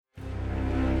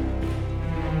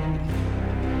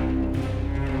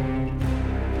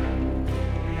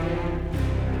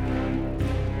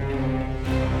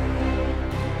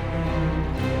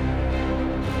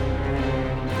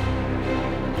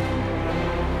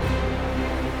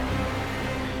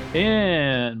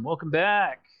And welcome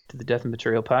back to the Death and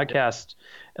Material Podcast,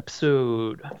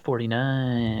 episode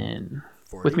 49.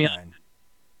 With me, 49.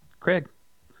 Craig.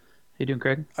 How you doing,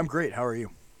 Craig? I'm great. How are you?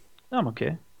 I'm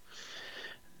okay.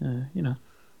 Uh, you know,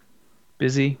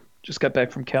 busy. Just got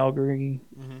back from Calgary.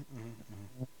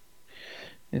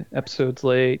 Episode's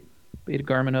late. Beta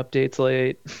Garmin updates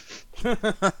late.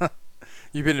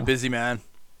 You've been a busy man.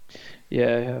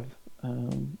 Yeah, I have.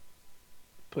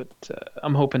 But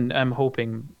I'm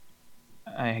hoping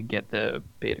I get the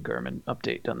Beta Garmin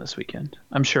update done this weekend.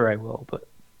 I'm sure I will, but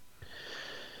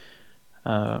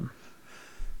um,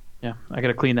 yeah, I got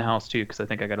to clean the house too because I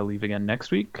think I got to leave again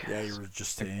next week. Yeah, you were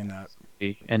just saying that.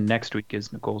 And next week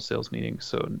is Nicole's sales meeting,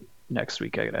 so next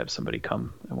week I gotta have somebody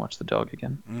come and watch the dog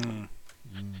again. Mm.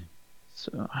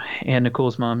 So, and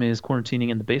Nicole's mom is quarantining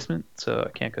in the basement, so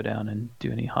I can't go down and do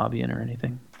any hobbying or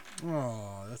anything.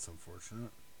 Oh, that's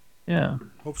unfortunate. Yeah,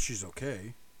 Hope she's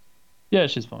okay. yeah,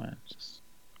 she's fine.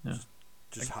 Yeah,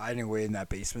 Just hiding away in that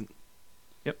basement.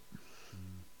 yep,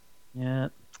 yeah.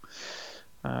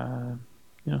 Uh,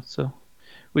 so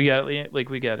we got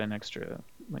an extra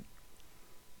like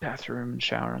bathroom and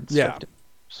shower and Yeah. stuff,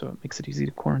 so it makes it easy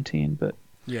to quarantine. But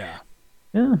Yeah.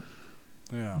 yeah,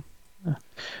 Yeah.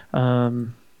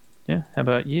 um, yeah. How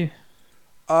about you?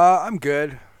 I'm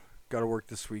good. Got to work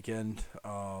this weekend.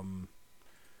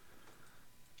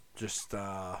 Just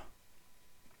I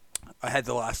had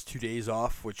the last 2 days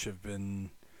off, which have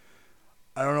been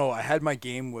I don't know. I had a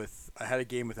game with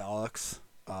Alex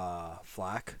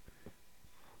Flack,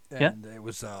 Yeah, and it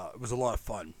was a lot of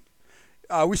fun.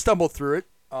 We stumbled through it.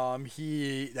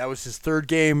 That was his third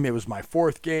game. It was my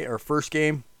fourth game or first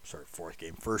game. Sorry, fourth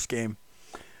game, first game.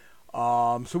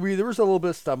 So there was a little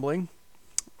bit of stumbling.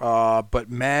 But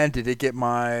man, did it get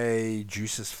my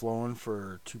juices flowing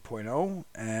for 2.0.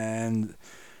 And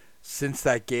since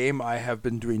that game, I have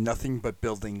been doing nothing but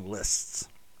building lists.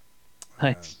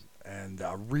 nice. And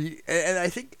I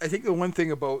think the one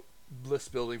thing about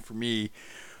list building for me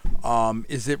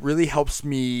is it really helps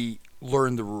me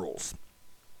learn the rules.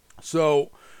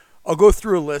 So I'll go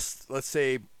through a list. Let's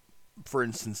say, for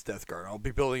instance, Death Guard. I'll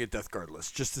be building a Death Guard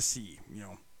list just to see,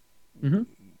 Hmm.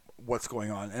 what's going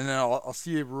on, and then I'll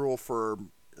see a rule for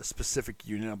a specific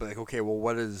unit. I'll be like, okay, well,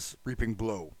 what is Reaping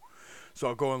Blow? So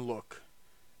I'll go and look,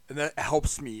 and that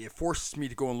helps me. It forces me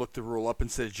to go and look the rule up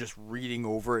instead of just reading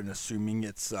over it and assuming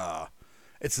it's the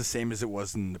same as it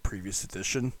was in the previous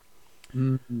edition.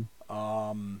 Mm-hmm.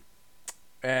 Um,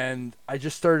 and I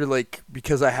just started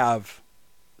because I have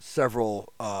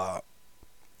several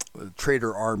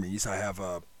trader armies. I have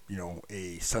a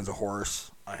Sons of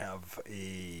Horus. I have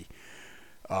a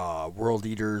World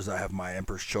Eaters. I have my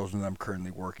Emperor's Children that I'm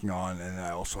currently working on, and I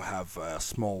also have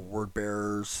small Word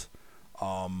Bearers.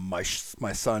 My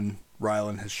son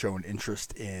Rylan has shown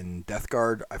interest in Death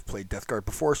Guard. I've played Death Guard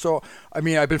before, so I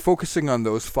mean I've been focusing on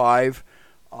those five,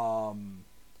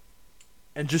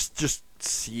 and just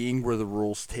seeing where the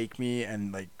rules take me,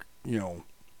 and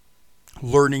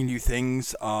learning new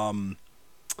things. And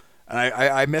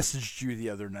I messaged you the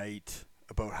other night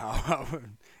about how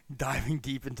diving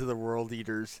deep into the World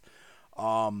Eaters,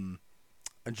 um,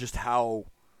 and just how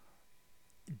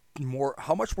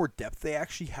much more depth they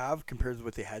actually have compared to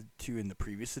what they had to in the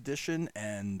previous edition.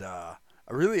 And I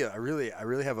really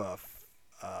have a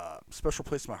special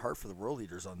place in my heart for the World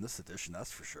Eaters on this edition.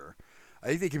 That's for sure. I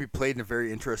think they can be played in a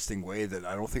very interesting way that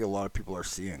I don't think a lot of people are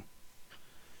seeing.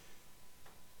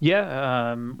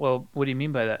 Yeah. Well, what do you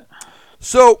mean by that?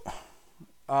 So,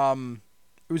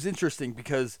 it was interesting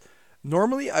because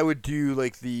normally I would do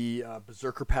like the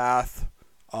Berserker path,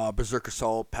 Berserker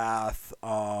Assault path,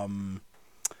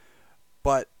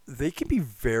 but they can be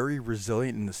very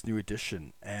resilient in this new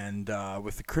edition. And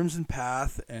with the Crimson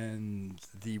Path and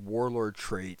the Warlord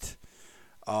trait,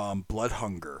 Blood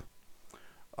Hunger.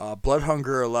 Blood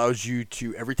Hunger allows you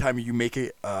to, every time you make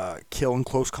a kill in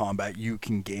close combat, you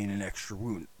can gain an extra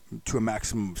wound to a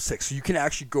maximum of 6. So you can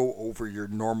actually go over your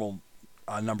normal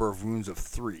number of wounds of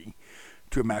 3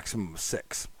 to a maximum of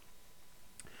 6.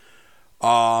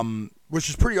 Which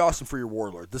is pretty awesome for your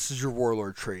Warlord. This is your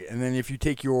Warlord trait. And then if you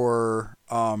take your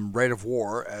Rite of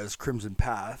War as Crimson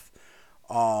Path,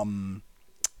 you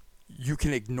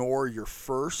can ignore your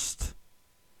first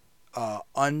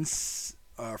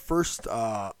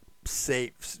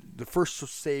save, the first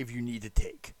save you need to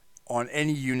take on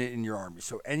any unit in your army.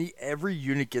 So every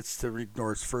unit gets to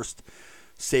ignore its first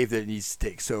save that it needs to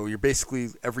take. So you're basically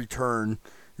every turn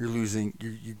you're losing.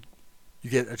 You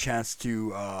get a chance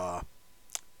to.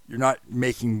 You're not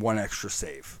making one extra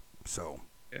save. So.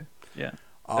 Okay. Yeah.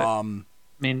 I Um,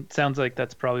 mean, sounds like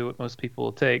that's probably what most people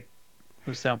will take.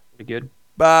 Those sound pretty good.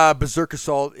 Berserk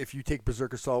Assault. If you take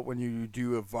Berserk Assault when you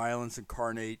do a Violence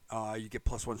Incarnate, you get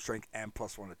 +1 Strength and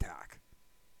 +1 Attack.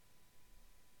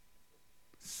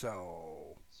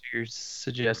 So So you're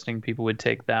suggesting people would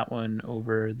take that one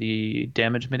over the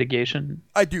damage mitigation?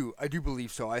 I do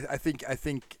believe so.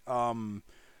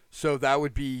 So that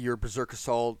would be your Berserk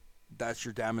Assault. That's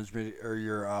your damage or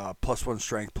your +1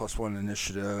 Strength, +1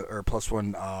 Initiative, or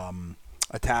 +1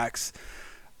 attacks.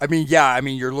 I mean, yeah. I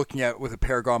mean, you're looking at with a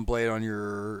Paragon Blade on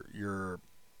your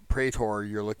Praetor.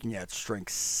 You're looking at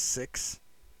Strength 6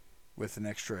 with an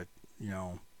extra, you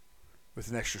know, with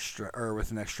an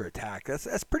with an extra attack.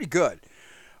 That's pretty good.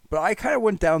 But I kind of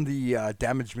went down the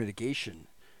damage mitigation,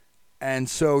 and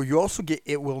so you also get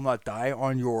It Will Not Die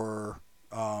on your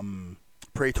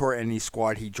Praetor any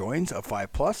squad he joins of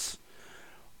 5+.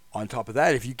 On top of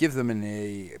that, if you give them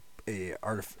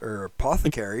or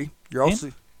apothecary, you're Pain?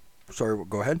 also sorry.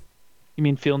 Go ahead. You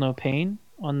mean feel no pain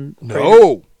on the prayer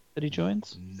No, that he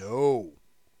joins? no.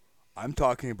 I'm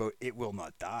talking about It Will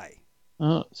Not Die.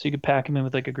 Oh, so you could pack him in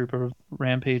with like a group of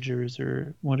rampagers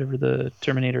or whatever the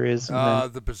Terminator is, and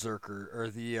then The Berserker or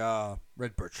the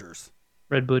Red Butchers.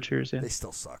 Red Butchers. Yeah. They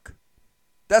still suck.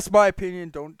 That's my opinion.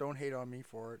 Don't hate on me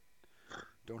for it.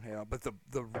 Don't hate on. But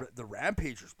the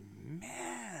Rampagers,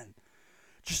 man,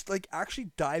 just like actually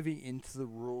diving into the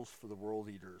rules for the World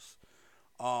Eaters.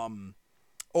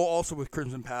 Also with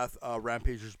Crimson Path,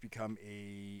 Rampagers become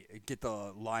get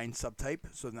the line subtype,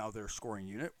 so now they're a scoring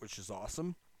unit, which is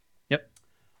awesome. Yep.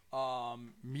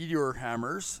 Meteor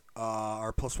Hammers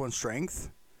are +1 Strength,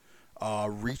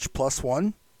 Reach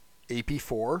 +1,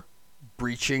 AP4,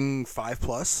 Breaching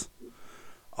 5+.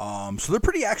 So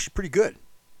they're actually pretty good.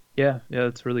 Yeah,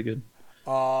 that's really good.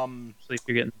 Um, So if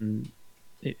you're getting,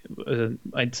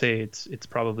 I'd say it's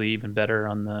probably even better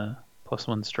on the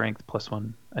 +1 strength,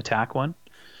 +1 attack one.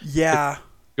 yeah.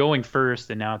 Going first,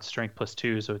 and now it's strength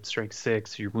 +2, so it's strength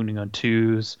 6. You're wounding on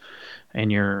 2s,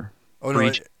 and you're Oh no,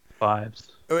 breaching 5s.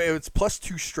 it's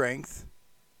 +2 Strength,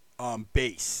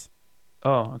 base.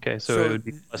 Oh, okay. So it So would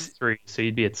be +3. So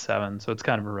you'd be at 7. So it's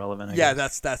kind of irrelevant, I yeah,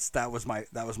 guess. that was my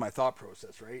thought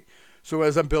process, right? So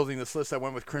as I'm building this list, I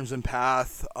went with Crimson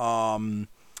Path.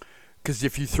 Because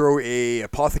if you throw a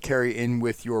apothecary in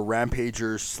with your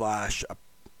rampagers slash,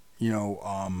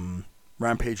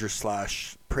 rampager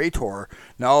slash praetor,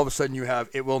 now all of a sudden you have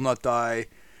It Will Not Die,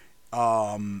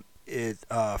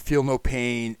 feel no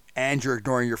pain, and you're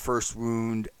ignoring your first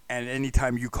wound. And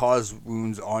anytime you cause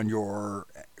wounds on your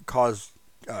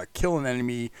kill an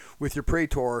enemy with your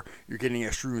praetor, you're getting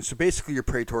extra wounds. So basically, your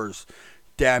praetor's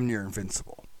damn near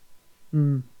invincible.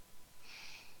 Mm.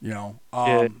 You know,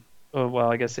 Yeah. Oh,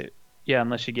 well, I guess yeah,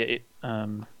 unless you get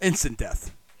instant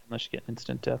death. unless you get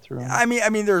instant death through him. I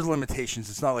mean, there's limitations.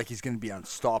 It's not like he's going to be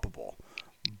unstoppable.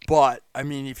 But I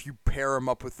mean, if you pair him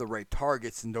up with the right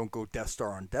targets and don't go Death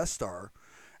Star on Death Star,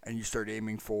 and you start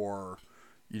aiming for,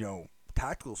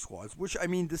 tactical squads, which I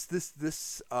mean, this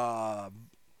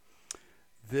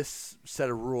set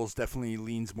of rules definitely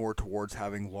leans more towards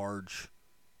having large,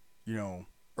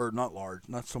 or not large,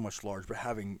 not so much large, but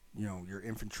having, your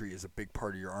infantry is a big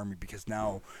part of your army, because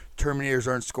now Terminators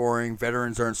aren't scoring,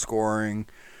 veterans aren't scoring.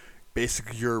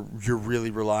 Basically, you're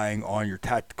really relying on your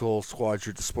tactical squads,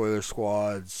 your despoiler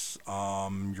squads,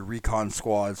 your recon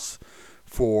squads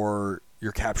for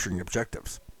your capturing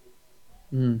objectives.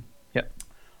 Mm. Yep.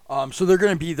 So they're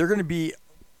gonna be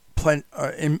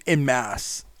in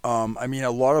mass. I mean,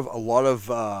 a lot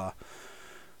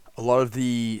of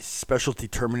the specialty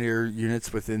Terminator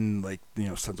units within, like,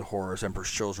 Sons of Horus, Emperor's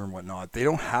Children, and whatnot, they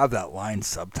don't have that line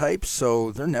subtype,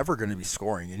 so they're never going to be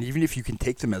scoring. And even if you can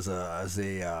take them as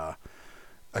a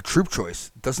troop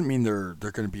choice, it doesn't mean they're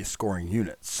going to be a scoring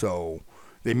unit. So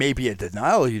they may be a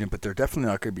denial unit, but they're definitely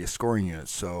not going to be a scoring unit.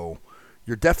 So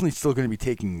you're definitely still going to be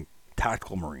taking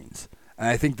tactical Marines. And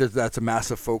I think that's a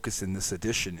massive focus in this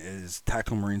edition, is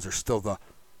tactical Marines are still the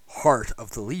heart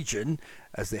of the Legion,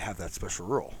 as they have that special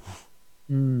rule.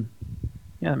 Mm.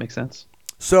 Yeah, that makes sense.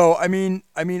 So I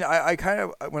kind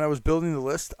of, when I was building the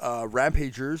list,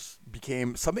 Rampagers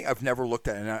became something I've never looked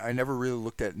at, and I never really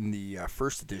looked at in the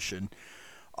first edition.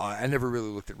 I never really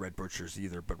looked at Red Butchers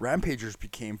either, but Rampagers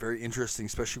became very interesting,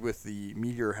 especially with the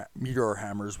Meteor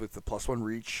Hammers with the +1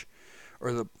 reach,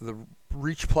 or the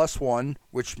reach +1,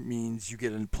 which means you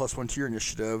get a +1 to your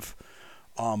initiative,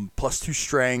 +2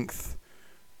 strength.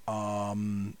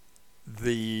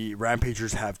 The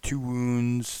Rampagers have 2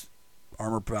 wounds,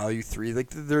 armor value 3. Like,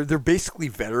 they're basically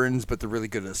veterans, but they're really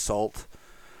good at assault.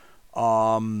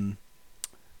 And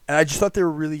I just thought they're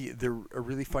a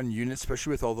really fun unit,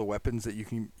 especially with all the weapons that you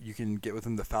can get with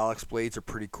them. The Phalanx blades are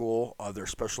pretty cool. They're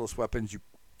specialist weapons. You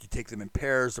take them in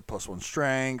pairs. They're +1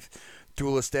 strength.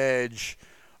 Duelist Edge.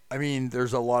 I mean,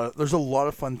 there's a lot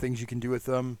of fun things you can do with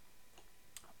them.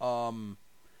 Um,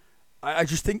 I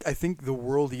think the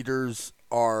World Eaters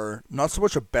are not so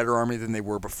much a better army than they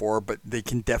were before, but they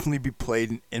can definitely be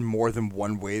played in more than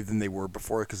one way than they were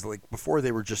before. Because like before,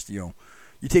 they were just you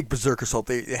take Berserk Assault.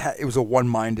 It was a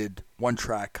one-minded,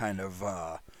 one-track kind of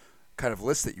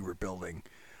list that you were building.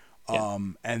 Yeah.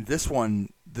 And this one,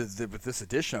 with this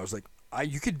edition, I was like,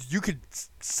 you could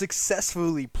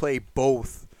successfully play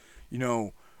both, you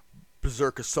know,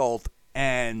 Berserk Assault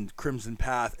and Crimson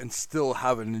Path and still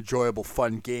have an enjoyable,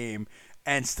 fun game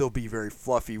and still be very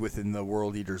fluffy within the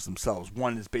World Eaters themselves.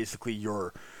 One is basically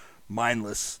your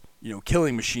mindless,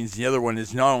 killing machines. The other one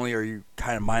is not only are you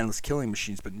kind of mindless killing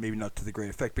machines, but maybe not to the great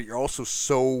effect, but you're also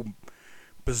so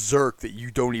berserk that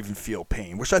you don't even feel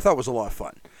pain, which I thought was a lot of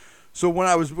fun. So when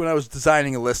I was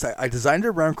designing a list, I designed it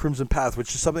around Crimson Path,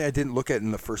 which is something I didn't look at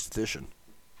in the first edition.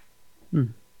 Hmm.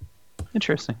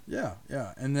 Interesting. Yeah,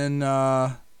 yeah. And then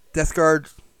Death Guard.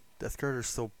 Death Guard are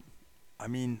still, I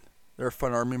mean, they're a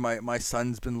fun army. My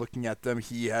son's been looking at them.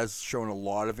 He has shown a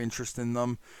lot of interest in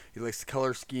them. He likes the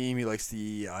color scheme. He likes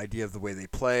the idea of the way they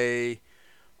play.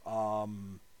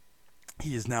 Um,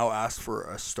 he has now asked for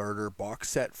a starter box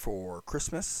set for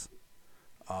Christmas,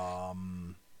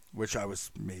 which I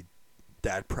was made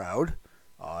Dad proud.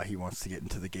 He wants to get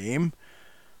into the game.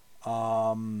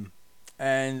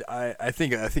 And I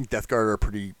think Death Guard are a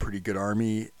pretty good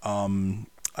army.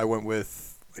 I went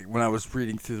with, like, when I was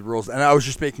reading through the rules, and I was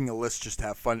just making a list just to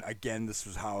have fun. Again, this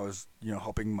was how I was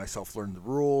helping myself learn the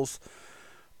rules.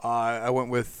 I went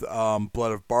with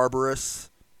Blood of Barbarous,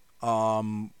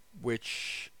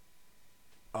 which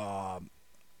I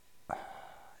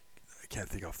can't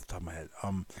think off the top of my head.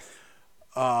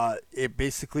 It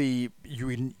basically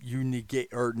you negate,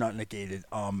 or not negated,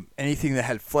 anything that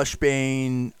had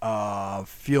Fleshbane,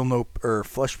 feel no or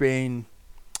Fleshbane,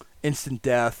 instant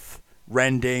death,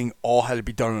 rending, all had to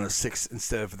be done on a 6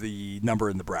 instead of the number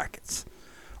in the brackets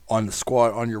on the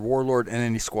squad, on your warlord and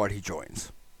any squad he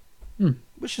joins, Hmm.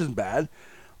 which isn't bad.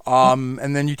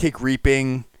 And then you take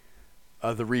reaping,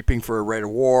 the reaping for a rite of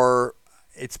war.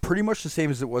 It's pretty much the same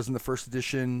as it was in the first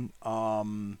edition.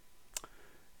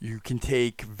 You can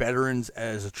take veterans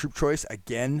as a troop choice.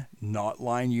 Again, not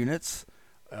line units.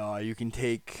 You can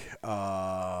take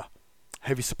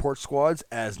heavy support squads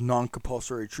as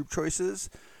non-compulsory troop choices.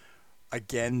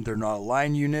 Again, they're not a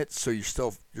line unit, so you're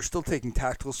still taking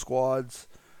tactical squads.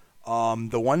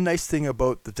 The one nice thing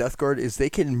about the Death Guard is they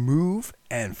can move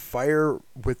and fire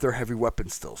with their heavy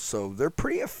weapons still, so they're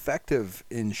pretty effective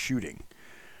in shooting.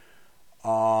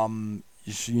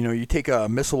 You take a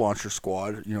missile launcher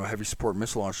squad, a heavy support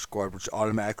missile launcher squad, which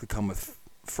automatically come with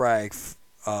frag,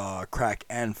 crack,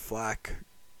 and flak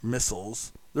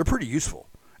missiles. They're pretty useful,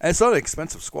 and it's not an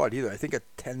expensive squad either. I think a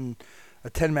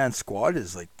 10-man squad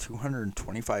is like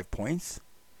 225 points,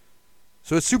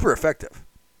 so it's super effective,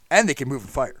 and they can move and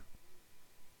fire.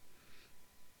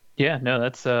 Yeah, no,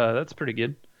 that's pretty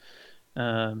good.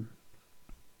 Um,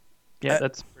 yeah, Uh,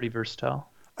 that's pretty versatile.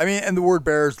 I mean, and the word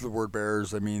bearers.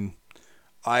 I mean,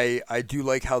 I do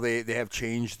like how they have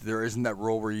changed. There isn't that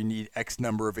rule where you need X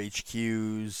number of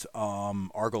HQs.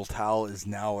 Argyle Tal is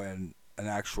now an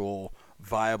actual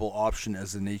viable option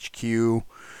as an HQ.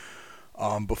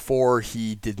 Before,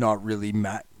 he did not really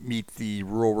meet the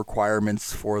rule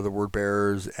requirements for the word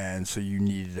bearers, and so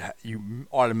you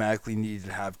automatically needed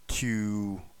to have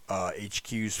two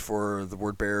HQs for the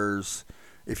word bearers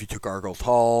if you took Argyle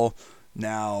Tal.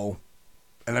 Now,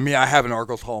 and I mean, I have an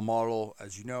Argyle Tal model,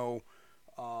 as you know,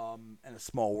 and a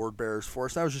small word bearers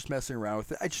force. I was just messing around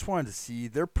with it. I just wanted to see.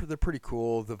 They're pretty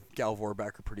cool. The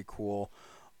Galvorback are pretty cool.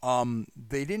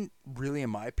 They didn't really, in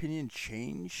my opinion,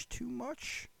 change too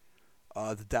much.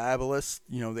 The Diabolists,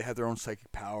 they have their own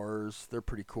psychic powers. They're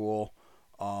pretty cool.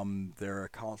 They're a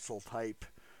console type.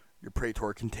 Your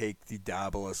Praetor can take the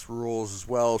Diabolist rules as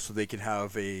well, so they can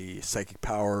have a psychic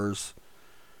powers.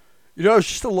 It's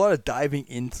just a lot of diving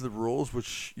into the rules,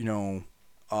 which,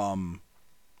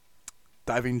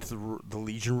 diving into the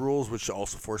Legion rules, which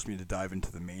also forced me to dive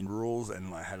into the main rules,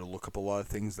 and I had to look up a lot of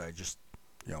things that I just,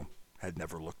 had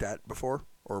never looked at before,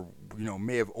 or,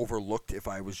 may have overlooked if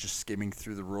I was just skimming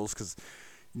through the rules, because,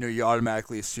 you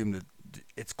automatically assume that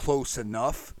it's close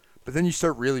enough, but then you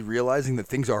start really realizing that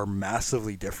things are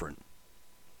massively different.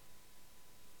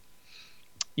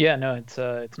 Yeah, no, it's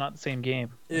not the same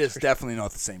game. It is definitely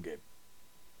not the same game.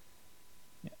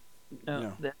 Yeah, no,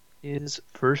 Yeah. that is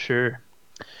for sure.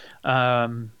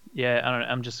 Yeah, I don't know.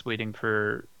 I'm just waiting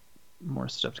for more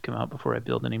stuff to come out before I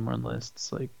build any more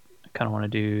lists. Like, I kind of want to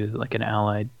do like an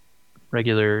allied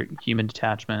regular human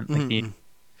detachment, like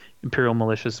the Imperial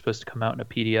Militia is supposed to come out in a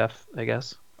PDF, I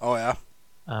guess. Oh yeah.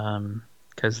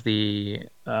 Because the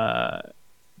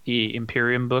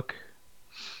Imperium book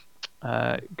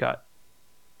got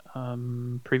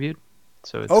previewed,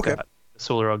 so it's Okay. got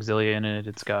Solar Auxilia in it.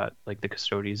 It's got like the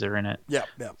Custodes are in it, Yeah.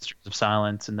 Yeah. Streams of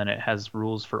Silence, and then it has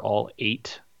rules for all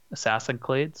 8 assassin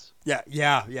clades. Yeah.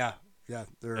 Yeah. Yeah. Yeah.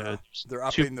 There's They're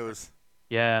two, upping those.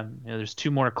 yeah, there's 2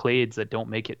 more clades that don't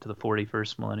make it to the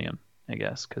 41st millennium, I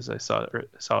guess, because I saw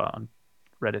on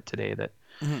Reddit today that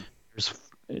Mhm. there's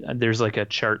there's like a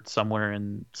chart somewhere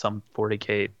in some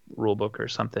 40k rulebook or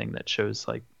something that shows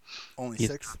like Only these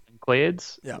 6.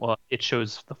 clades. Yeah. Well, it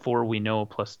shows the 4 we know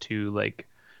plus 2 like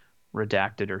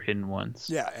redacted or hidden ones.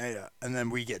 Yeah. Yeah. Yeah. And then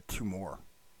we get 2 more.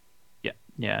 Yeah,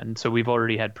 yeah, and so we've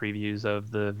already had previews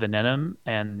of the Venenum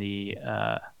and the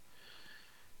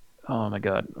oh my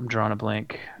god, I'm drawing a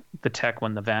blank. The tech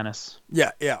one, the Vanus.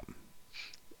 Yeah. Yeah.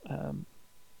 Um,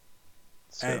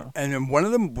 And so and then one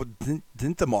of them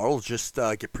didn't the models just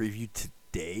get previewed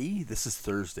today? This is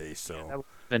Thursday, yeah, that so was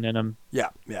Venenum yeah.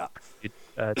 Yeah.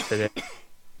 today,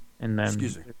 and then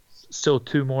Excuse me. there's still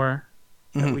 2 more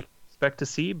that Hmm. we expect to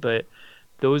see, but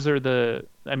those are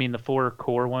I mean, the 4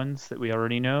 core ones that we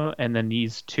already know, and then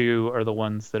these 2 are the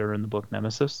ones that are in the book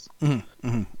Nemesis. Hmm.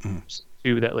 Hmm. Hmm. There's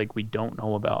 2 that like we don't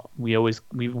know about.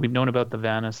 We've known about the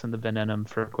Vanus and the Venenum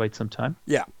for quite some time.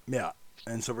 Yeah. Yeah.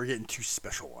 And so we're getting 2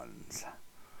 special ones.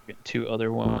 We got 2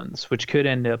 other ones, which could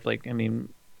end up like, I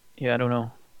mean, yeah, I don't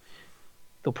know.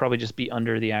 They'll probably just be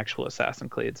under the actual assassin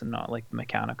clades and not like the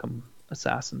Mechanicum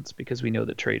assassins, because we know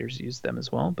that traders use them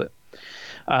as well. But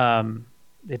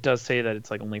it does say that it's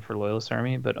like only for Loyalist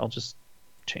Army, but I'll just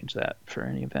change that for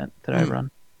any event that I run.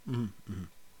 Mm-hmm.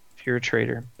 If you're a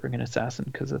trader, bring an assassin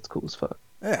because that's cool as fuck.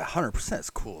 Yeah, 100%.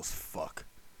 It's cool as fuck.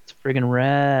 It's friggin'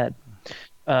 rad.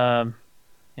 Um,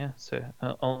 yeah, so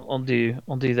I'll do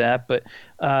that. But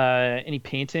any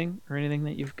painting or anything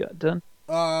that you've got done?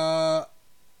 Uh,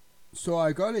 so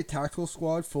I got a tactical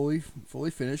squad fully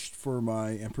finished for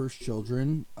my Emperor's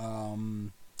Children.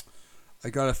 I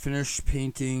got to finish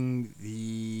painting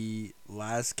the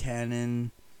las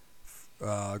cannon,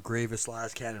 Gravis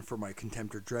las cannon for my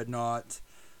Contemptor Dreadnought.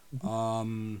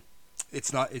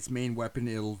 It's not its main weapon.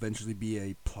 It'll eventually be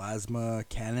a plasma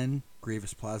cannon,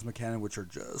 Gravis plasma cannon, which are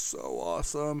just so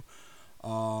awesome.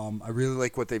 I really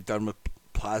like what they've done with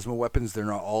plasma weapons. They're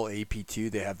not all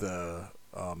AP2. They have the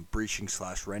breaching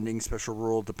 / rending special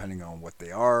rule depending on what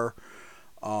they are.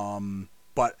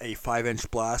 But a 5-inch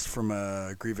blast from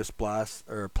a Grievous blast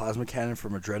or plasma cannon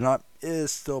from a Dreadnought is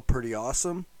still pretty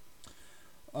awesome.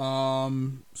 So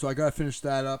I gotta finish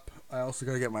that up. I also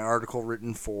gotta get my article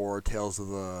written for Tales of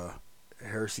the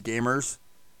Heresy Gamers.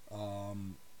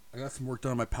 I got some work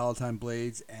done on my Palatine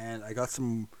blades, and I got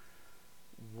some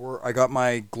work. I got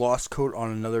my gloss coat on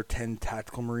another 10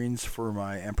 tactical marines for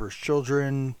my Emperor's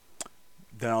Children.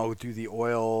 Then I'll do the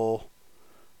oil,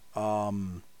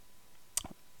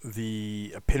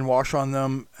 the pin wash on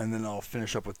them, and then I'll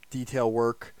finish up with detail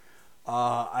work.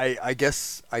 I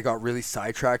guess I got really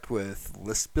sidetracked with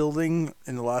list building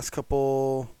in the last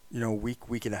couple,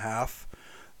 week and a half.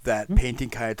 That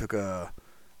painting kind of took a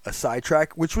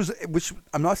sidetrack, which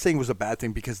I'm not saying was a bad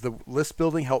thing, because the list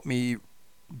building helped me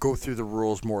go through the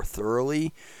rules more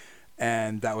thoroughly,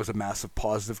 and that was a massive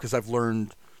positive because I've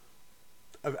learned.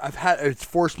 It's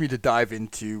forced me to dive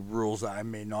into rules that I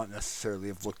may not necessarily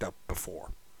have looked up before.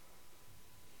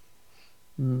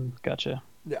 Gotcha.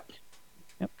 Yeah.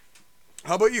 Yep.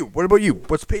 How about you? What about you?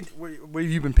 What have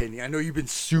you been painting? I know you've been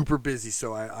super busy,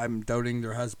 so I'm doubting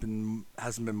there hasn't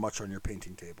been much on your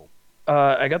painting table.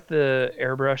 I got the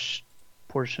airbrush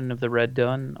portion of the red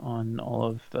done on all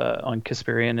of on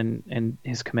Casparian and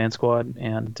his command squad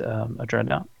and a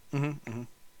dreadnought. Mm-hmm.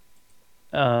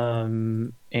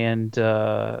 And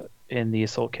in the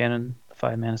assault cannon, the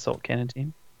 5-man assault cannon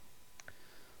team.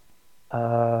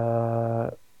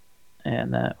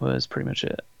 And that was pretty much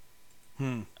it.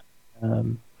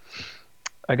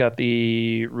 I got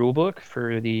the rule book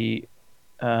for the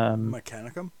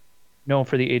Mechanicum? No,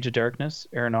 for the Age of Darkness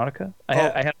Aeronautica.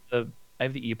 I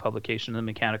have the e-publication of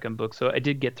the Mechanicum book, so I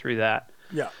did get through that.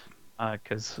 Yeah.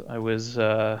 Because I was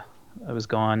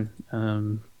gone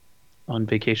on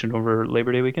vacation over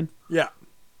Labor Day weekend. Yeah.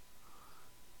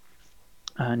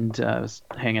 And I was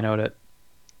hanging out at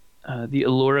the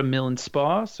Allura Mill and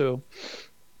Spa, so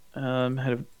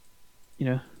had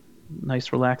a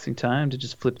nice relaxing time to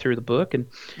just flip through the book. And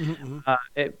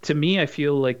to me, I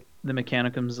feel like the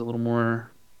Mechanicum is a little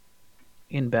more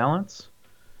in balance,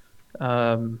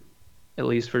 at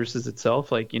least versus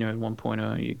itself. Like, in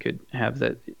 1.0, you could have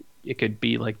that. It could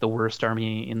be like the worst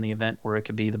army in the event, or it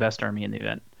could be the best army in the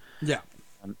event. Yeah.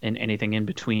 and anything in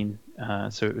between.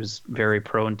 So it was very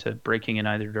prone to breaking in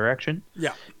either direction.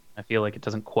 Yeah. I feel like it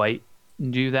doesn't quite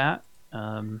do that,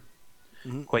 quite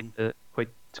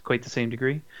Mm-hmm. the same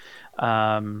degree.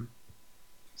 Um,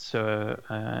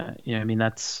 I mean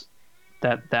that's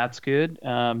good.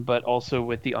 But also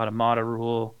with the automata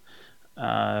rule,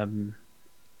 um,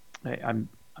 I'm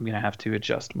gonna have to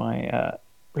adjust my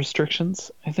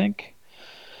restrictions, I think,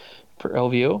 for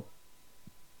LVO.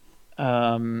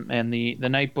 And the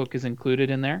night book is included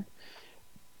in there,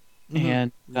 Mm-hmm.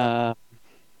 and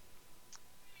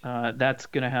Yep. that's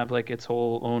gonna have like its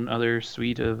whole own other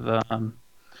suite of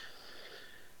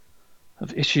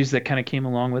issues that kind of came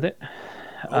along with it.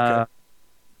 Okay. Uh,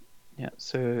 yeah,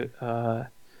 so I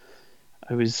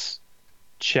was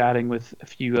chatting with a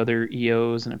few other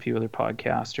EOs and a few other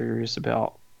podcasters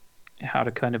about how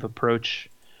to kind of approach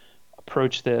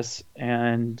this,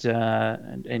 and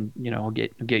I'll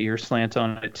get your slant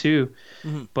on it too.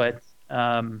 Mm-hmm. But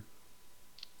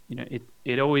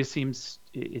it always seems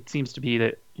to be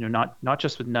that not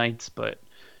just with knights, but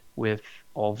with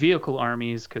all vehicle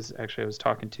armies. Because actually, I was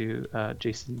talking to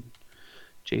Jason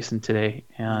today,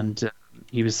 Mm-hmm. and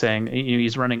he was saying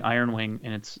he's running Iron Wing,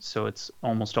 and it's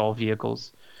almost all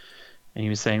vehicles. And he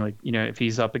was saying like if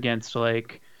he's up against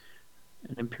like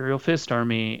an Imperial Fist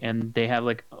army and they have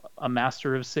like a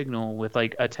Master of Signal with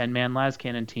like a 10-man las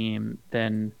cannon team,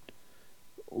 then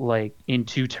like in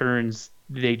 2 turns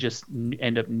they just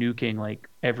end up nuking like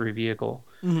every vehicle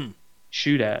Mm-hmm.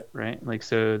 shoot at, right? Like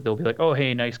so they'll be like, oh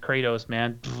hey, nice Kratos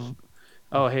man.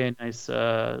 Oh hey, nice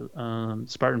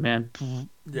Spartan man.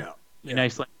 Yeah. Hey, Yeah.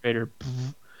 nice Land Raider.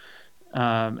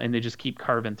 And they just keep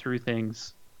carving through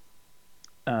things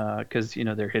because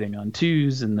they're hitting on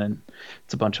twos, and then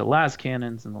it's a bunch of las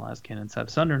cannons, and the las cannons have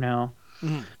Sunder now.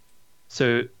 Mm-hmm.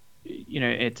 So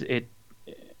it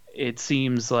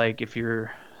seems like if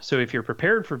you're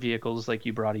prepared for vehicles, like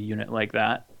you brought a unit like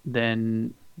that,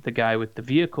 then the guy with the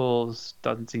vehicles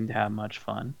doesn't seem to have much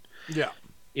fun. Yeah.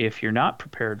 If you're not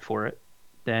prepared for it,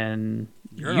 then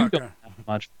You're you not don't gonna. have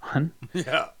much fun.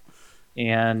 Yeah.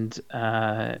 And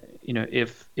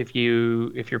if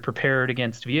you're prepared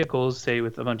against vehicles, say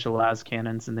with a bunch of las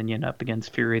cannons, and then you end up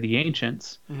against Fury of the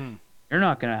Ancients, Mm-hmm. you're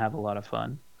not going to have a lot of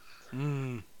fun.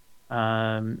 Mm-hmm.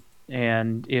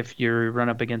 And if you run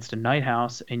up against a Night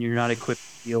House and you're not equipped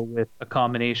to deal with a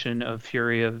combination of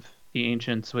Fury of the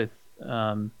Ancients with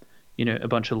a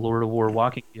bunch of Lord of War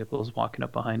walking vehicles walking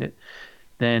up behind it,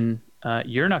 then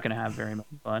you're not going to have very much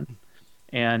fun.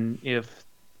 And if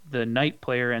the Knight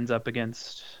player ends up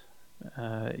against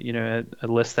a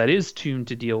list that is tuned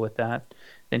to deal with that,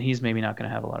 then he's maybe not going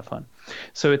to have a lot of fun.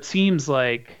 So it seems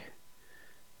like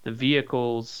the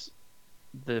vehicles,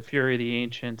 the Fury of the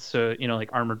Ancients, so like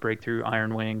Armored Breakthrough,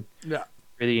 Iron Wing, Yeah.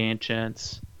 Fury of the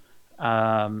Ancients,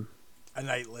 um, A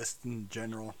night list in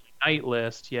general. Knight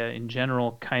list, yeah, in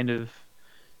general, kind of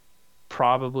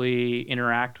probably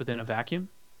interact within a vacuum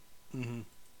Mm-hmm.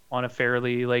 on a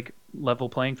fairly like level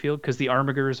playing field, because the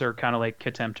Armigers are kind of like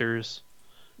Contemptors,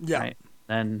 Yeah. right?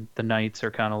 And the Knights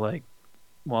are kind of like,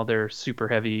 well, they're super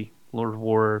heavy Lord of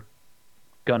War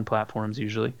gun platforms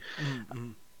usually,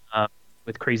 Mm-hmm. uh,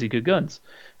 with crazy good guns,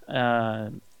 uh,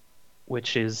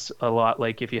 which is a lot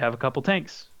like if you have a couple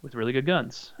tanks with really good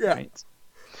guns, Yeah. right?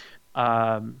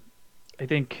 I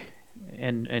think,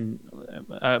 and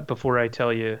before I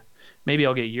tell you, maybe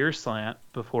I'll get your slant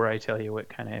before I tell you what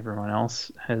kind of everyone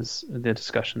else has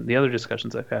the other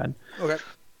discussions I've had. Okay.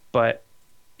 But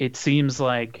it seems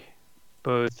like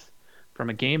both from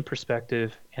a game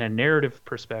perspective and a narrative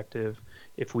perspective,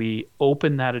 if we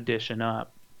open that edition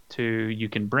up to, you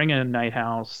can bring a Night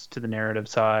House to the narrative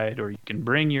side, or you can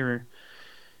bring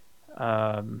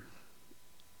um,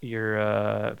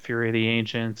 your Fury of the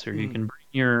Ancients, or you Mm-hmm. can bring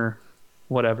your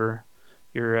whatever,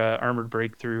 your Armored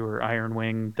Breakthrough or Iron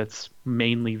Wing that's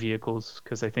mainly vehicles,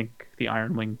 because I think the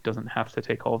Iron Wing doesn't have to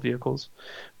take all vehicles,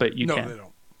 but you No, can, they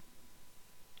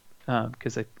don't.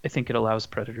 because I think it allows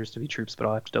Predators to be troops, but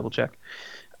I'll have to double check.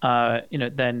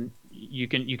 Then you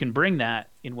can bring that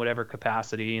in whatever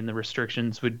capacity, and the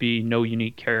restrictions would be no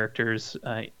unique characters.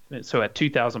 So at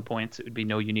 2,000 points, it would be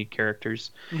no unique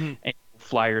characters Mm-hmm. and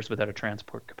flyers without a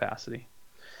transport capacity.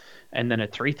 And then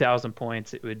at 3,000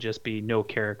 points, it would just be no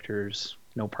characters,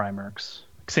 no Primarchs.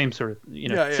 Same sort of,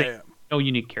 Yeah. Yeah. same, Yeah. no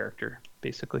unique character,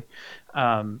 basically.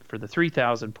 For the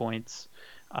 3,000 points,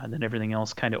 and then everything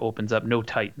else kind of opens up. No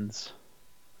Titans.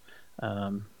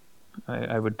 Um,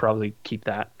 I would probably keep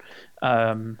that.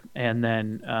 And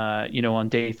then, on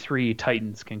day 3,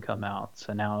 Titans can come out.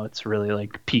 So now it's really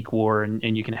like peak war,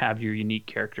 and you can have your unique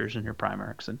characters and your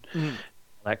Primarchs and Mm-hmm.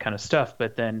 that kind of stuff.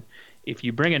 But then if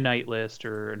you bring a knight list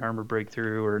or an armor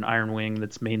breakthrough or an iron wing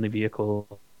that's mainly vehicles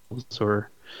or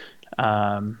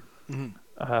um, Mhm.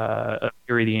 a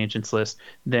Fury of the Ancients list,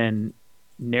 then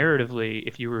narratively,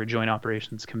 if you were a joint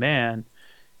operations command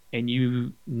and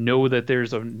you know that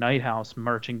there's a night house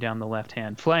marching down the left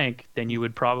hand flank, then you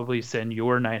would probably send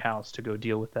your night house to go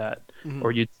deal with that,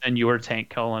 or Mhm. you'd send your tank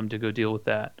column to go deal with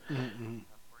that, Mhm.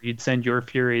 or you'd send your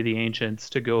Fury of the Ancients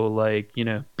to go like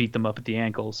beat them up at the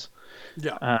ankles.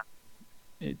 Yeah. Uh,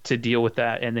 to deal with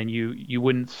that, and then you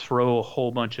wouldn't throw a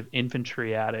whole bunch of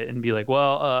infantry at it and be like,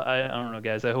 well, I don't know,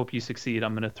 guys, I hope you succeed.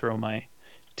 I'm going to throw my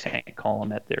tank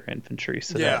column at their infantry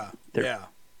so that Yeah. they're Yeah.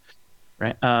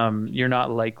 right. You're not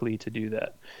likely to do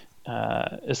that,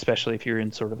 especially if you're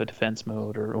in sort of a defense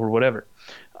mode or whatever.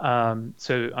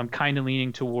 So I'm kind of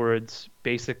leaning towards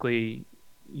basically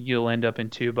you'll end up in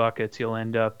two buckets. You'll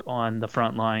end up on the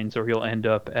front lines, or you'll end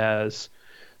up as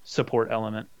support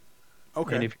element. And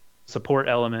Okay. if support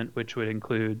element, which would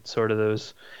include sort of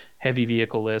those heavy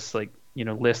vehicle lists, like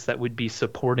lists that would be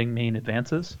supporting main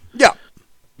advances, Yeah.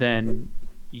 then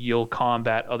you'll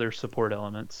combat other support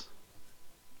elements.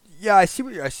 Yeah. I see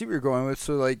what you're going with.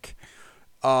 So like,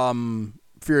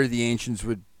 Fear of the Ancients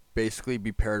would basically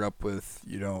be paired up with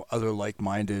other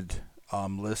like-minded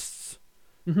lists.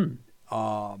 Hmm.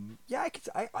 Yeah,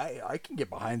 I can get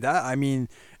behind that. I mean,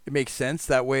 it makes sense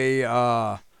that way.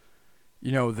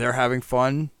 They're having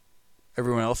fun.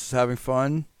 Everyone else is having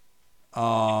fun.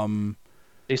 Um,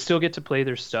 They still get to play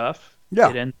their stuff. yeah,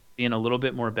 It ends up being a little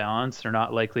bit more balanced. They're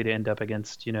not likely to end up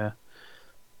against, a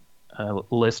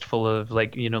list full of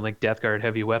like, like Death Guard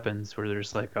heavy weapons where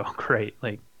there's like, oh, great,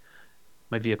 like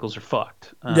my vehicles are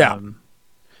fucked. yeah,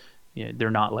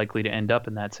 They're not likely to end up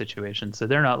in that situation. So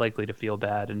they're not likely to feel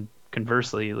bad. And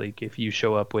conversely, like if you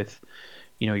show up with,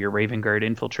 your Raven Guard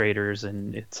infiltrators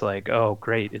and it's like, oh,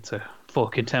 great, it's a full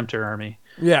Contemptor army,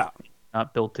 yeah,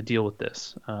 not built to deal with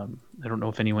this. I don't know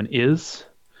if anyone is,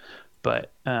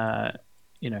 but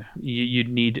you'd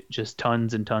need just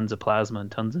tons and tons of plasma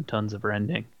and tons of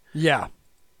rending. yeah,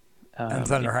 and Um,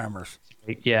 Thunderhammers.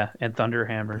 yeah, and thunder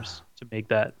hammers to make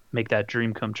that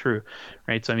dream come true,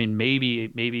 right? So I mean,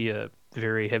 maybe a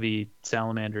very heavy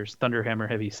salamanders, thunderhammer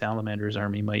heavy salamanders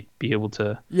army might be able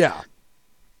to, Yeah,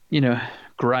 you know,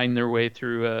 grind their way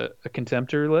through a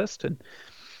contemptor list, and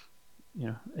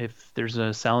if there's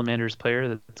a salamanders player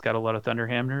that's got a lot of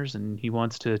thunderhammers and he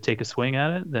wants to take a swing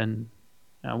at it, then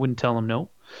I wouldn't tell him no.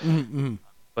 mm-hmm.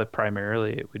 But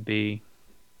primarily, it would be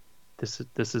this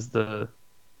is the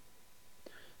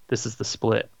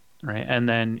split, right? And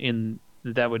then in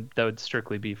that would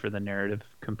strictly be for the narrative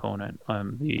component.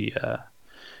 The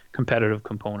competitive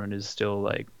component is still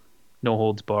like no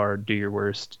holds barred, do your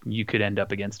worst. You could end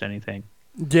up against anything.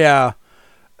 Yeah.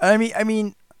 I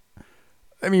mean,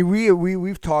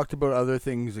 we've talked about other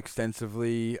things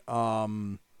extensively.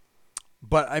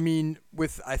 But I mean,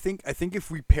 with I think if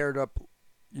we paired up,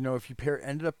 if you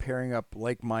ended up pairing up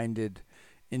like-minded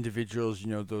individuals,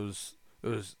 those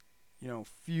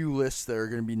few lists that are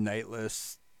going to be night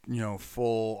lists,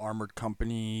 full armored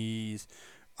companies,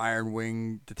 Iron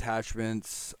Wing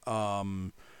detachments,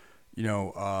 the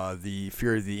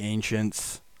Fear of the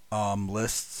Ancients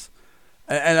lists,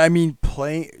 and I mean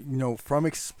playing, from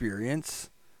experience.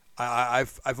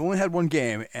 I've only had one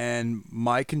game, and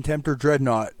my Contemptor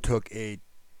Dreadnought took a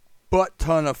butt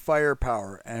ton of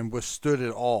firepower and withstood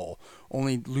it all,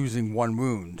 only losing one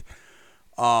wound.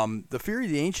 The Fury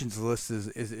of the Ancients list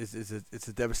it's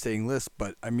a devastating list,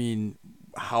 but I mean,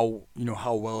 how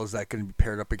well is that going to be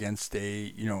paired up against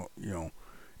a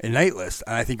night list?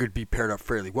 And I think it would be paired up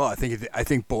fairly well. I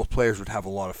think both players would have a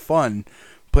lot of fun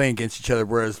playing against each other.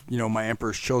 Whereas my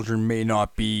Emperor's Children may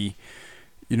not be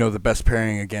the best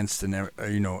pairing against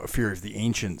a Fury of the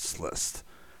Ancients list.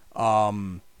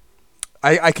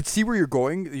 I could see where you're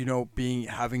going.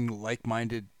 Having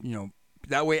like-minded.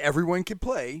 That way everyone can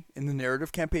play in the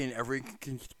narrative campaign. Everyone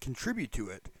can contribute to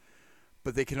it,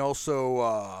 but they can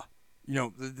also,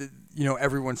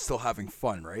 everyone's still having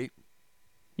fun, right?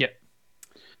 Yeah,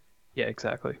 yeah,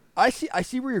 exactly. I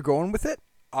see where you're going with it.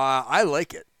 I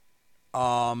like it.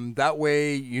 That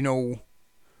way,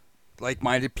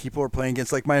 like-minded people are playing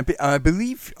against like-minded. I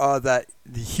believe that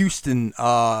the Houston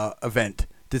event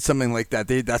did something like that.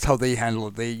 That's how they handle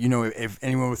it. If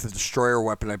anyone with a destroyer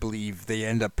weapon, I believe they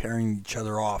end up pairing each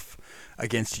other off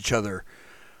against each other.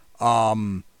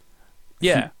 Um,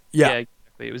 Yeah, yeah, yeah,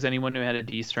 exactly. It was anyone who had a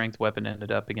D strength weapon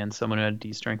ended up against someone who had a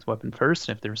D strength weapon first.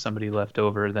 And if there was somebody left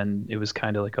over, then it was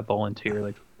kind of like a volunteer,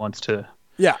 like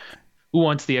yeah, who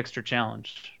wants the extra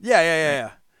challenge, yeah, yeah, yeah, right?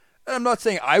 yeah. And I'm not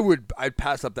saying I'd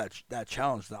pass up that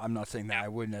challenge. I'm not saying that I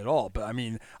wouldn't at all. But I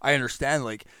mean, I understand.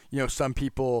 Like some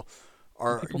people.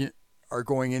 are People, are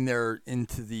going in there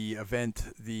into the event,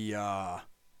 the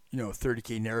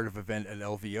 30K narrative event at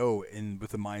LVO, in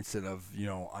with the mindset of,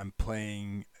 I'm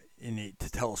playing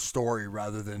to tell a story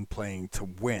rather than playing to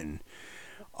win.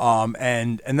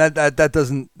 And that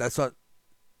doesn't that's not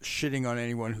shitting on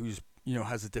anyone who's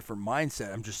has a different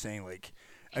mindset. I'm just saying, like,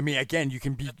 I mean, again, you why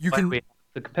do we can have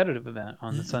the competitive event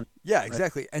on the Sunday, yeah, right?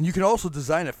 exactly. And you can also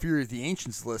design a Fury of the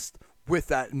Ancients list with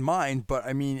that in mind, but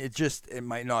I mean, it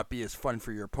might not be as fun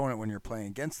for your opponent when you're playing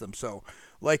against them. So,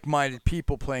 like-minded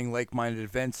people playing like-minded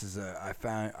events is I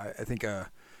think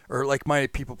or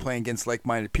like-minded people playing against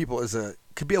like-minded people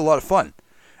could be a lot of fun,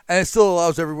 and it still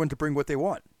allows everyone to bring what they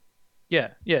want.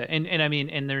 Yeah, yeah, and I mean,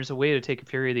 and there's a way to take a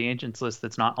Fury of the Ancients list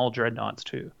that's not all dreadnoughts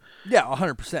too. Yeah,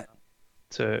 100%.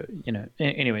 So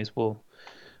anyways, we'll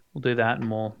do that,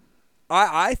 and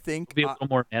I we'll think be a little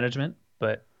more management,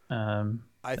 but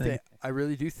I think I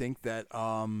really do think that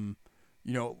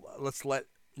let's let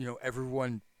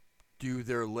everyone do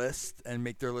their list and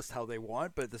make their list how they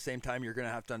want, but at the same time, you're going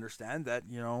to have to understand that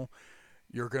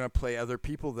you're going to play other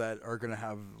people that are going to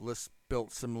have lists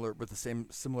built similar with the same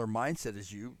similar mindset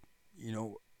as you.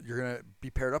 You're going to be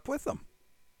paired up with them.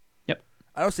 yep.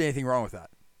 I don't see anything wrong with that.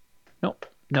 No,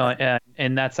 no,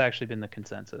 and that's actually been the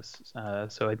consensus.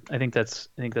 So I think that's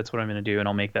what I'm going to do, and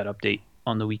I'll make that update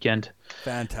on the weekend.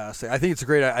 Fantastic. I think it's a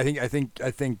great. I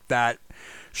think that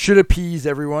should appease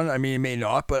everyone. I mean, it may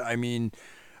not, but I mean,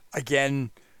 again,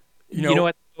 You know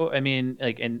what? I mean,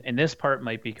 like, and this part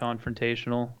might be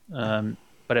confrontational,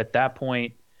 but at that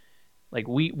point, like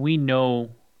we know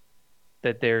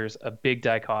that there's a big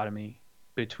dichotomy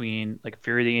between like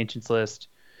Fury of the Ancients list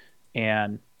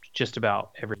and just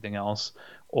about everything else.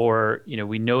 Or,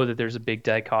 we know that there's a big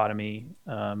dichotomy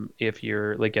if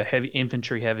you're like a heavy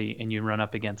infantry heavy and you run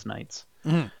up against knights,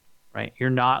 Mhm. right? You're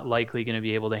not likely going to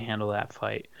be able to handle that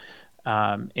fight.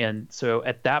 And so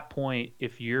at that point,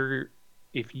 if you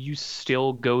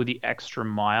still go the extra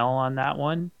mile on that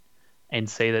one and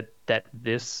say that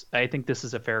this, I think this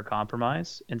is a fair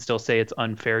compromise, and still say it's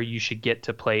unfair, you should get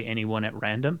to play anyone at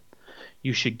random.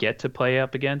 You should get to play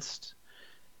up against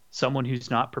someone who's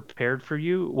not prepared for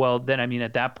you. Well, then I mean,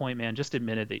 at that point, man, just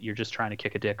admit it that you're just trying to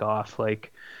kick a dick off.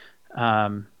 Like,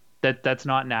 that's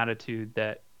not an attitude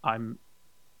that I'm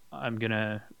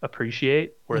gonna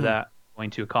appreciate, or Mhm. that I'm going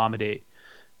to accommodate.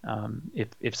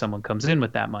 If someone comes in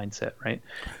with that mindset, right?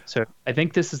 So I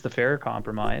think this is the fair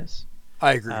compromise.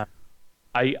 I agree. Uh,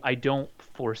 I don't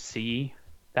foresee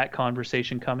that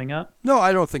conversation coming up, No,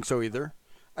 I don't think so either.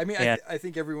 I mean, and I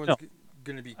think everyone's no,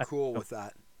 going to be I, cool with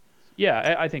that.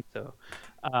 yeah, I think so.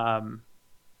 Um,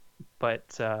 but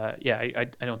yeah,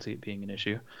 I don't see it being an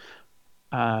issue.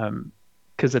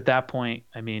 Because at that point,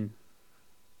 I mean,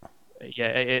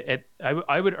 yeah,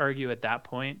 I would argue at that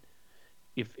point,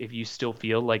 if you still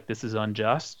feel like this is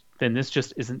unjust, then this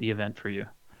just isn't the event for you.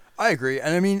 I agree,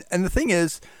 and I mean, and the thing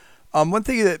is, one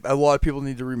thing that a lot of people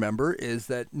need to remember is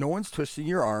that no one's twisting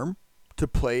your arm to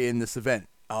play in this event.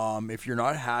 If you're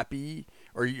not happy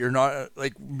or you're not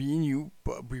like me and you,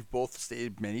 we've both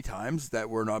stated many times that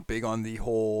we're not big on the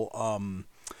whole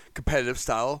competitive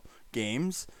style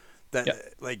games. That Yeah,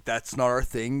 like that's not our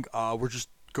thing. We're just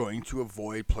going to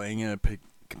avoid playing in a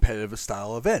competitive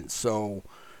style event. So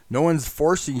no one's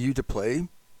forcing you to play,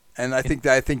 and I think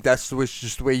that's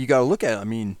just the way you got to look at it. I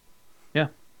mean, yeah,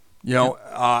 yeah.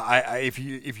 if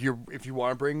you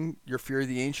want to bring your Fear of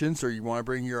the Ancients, or you want to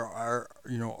bring your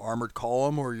armored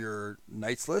column or your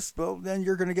knights list, well, then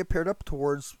you're going to get paired up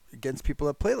towards against people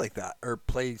that play like that or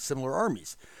play similar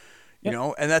armies.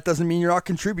 Yeah. And that doesn't mean you're not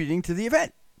contributing to the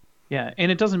event. Yeah, and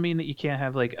it doesn't mean that you can't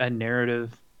have like a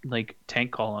narrative like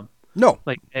tank column. No.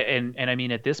 Like, and I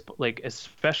mean at this, like,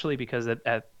 especially because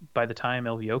at by the time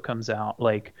LVO comes out,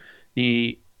 like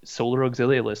the Solar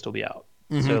Auxilia list will be out.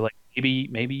 Mm-hmm. So like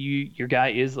maybe your guy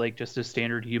is like just a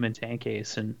standard human tank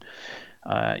case, and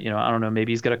I don't know,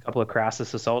 maybe he's got a couple of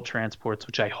Crassus assault transports,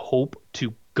 which I hope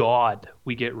to God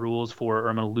we get rules for, or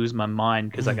I'm gonna lose my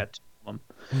mind because I got two of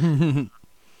them.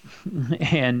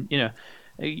 And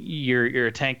you're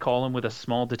a tank column with a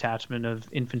small detachment of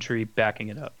infantry backing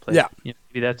it up. Like, Yeah.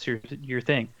 maybe that's your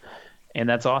thing, and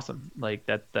that's awesome. Like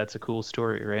that's a cool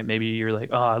story, right? Maybe you're like,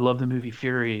 oh, I love the movie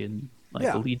Fury, and like the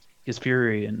Yeah. lead is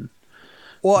Fury, and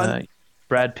Well, uh,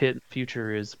 Brad Pitt in the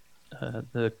future is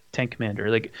the tank commander.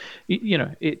 Like,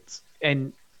 it's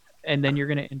and then you're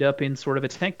going to end up in sort of a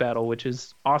tank battle, which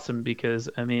is awesome because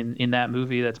I mean, in that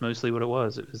movie, that's mostly what it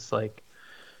was. It was like,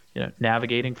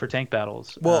 navigating for tank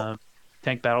battles, well,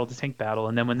 tank battle to tank battle,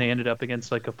 and then when they ended up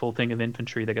against like a full thing of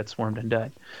infantry, they got swarmed and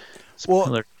died. well,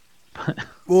 Spoiler.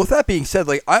 Well, with that being said,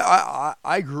 like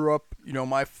I grew up,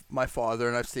 my father,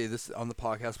 and I've stated this on the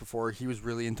podcast before. He was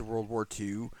really into World War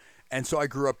II, and so I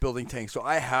grew up building tanks. So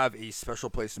I have a special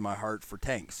place in my heart for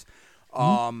tanks.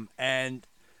 Mhm. And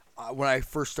when I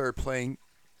first started playing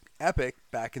Epic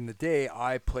back in the day,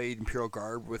 I played Imperial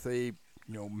Guard with a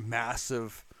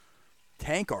massive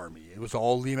tank army. It was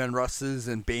all Lehman Russes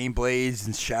and Bane Blades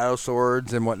and Shadow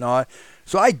Swords and whatnot.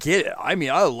 So I get it. I mean,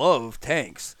 I love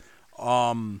tanks.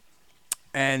 Um,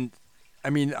 and I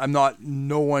mean, I'm not.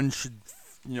 No one should.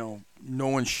 No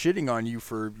one's shitting on you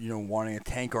for wanting a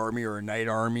tank army or a knight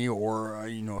army or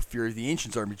a Fury of the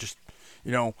Ancients army. Just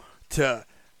to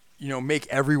make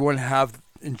everyone have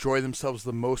enjoy themselves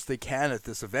the most they can at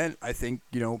this event. I think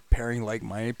pairing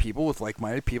like-minded people with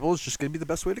like-minded people is just going to be the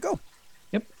best way to go.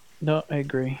 Yep. No, I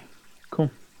agree. Cool.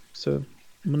 So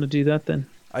I'm gonna do that then.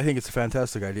 I think it's a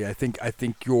fantastic idea. I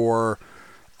think your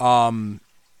um,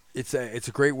 it's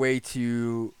a great way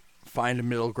to find a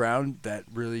middle ground that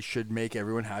really should make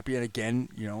everyone happy. And again,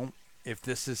 if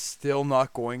this is still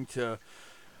not going to,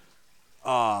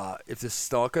 if this is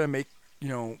still not going to make,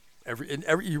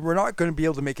 we're not going to be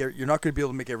able to make, you're not going to be able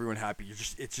to make everyone happy.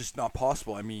 It's just not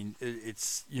possible. I mean,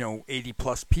 it's 80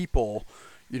 plus people.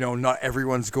 Not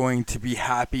everyone's going to be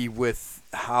happy with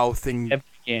how things. Every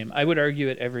game, I would argue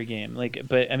at every game. Like,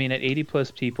 but I mean, at 80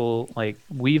 plus people, like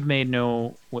we've made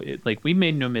no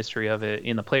mystery of it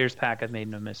in the players pack. I've made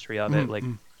no mystery of it. Like,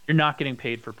 Mm-hmm. you're not getting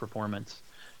paid for performance.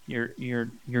 You're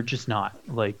just not.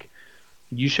 Like,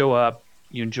 you show up,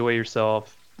 you enjoy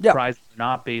yourself. Yeah, Prizes are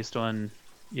not based on,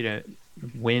 you know,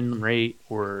 win rate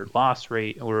or loss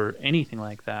rate or anything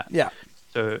like that. yeah,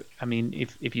 So, I mean,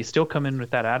 if you still come in with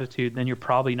that attitude, then you're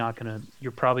probably gonna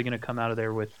come out of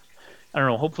there with, I don't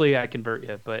know. Hopefully, I convert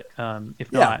you, but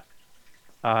if yeah.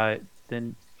 not,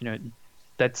 then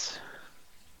that's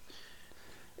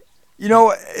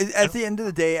I At the end of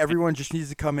the day, everyone just needs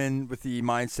to come in with the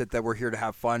mindset that we're here to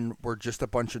have fun. We're just a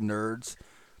bunch of nerds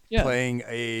yeah, playing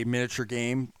a miniature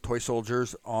game, Toy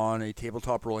Soldiers, on a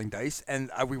tabletop rolling dice, and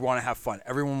we want to have fun.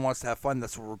 Everyone wants to have fun.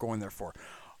 That's what we're going there for.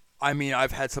 I mean,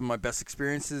 I've had some of my best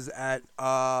experiences at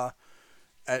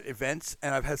events,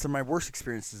 and I've had some of my worst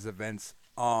experiences at events.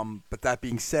 But that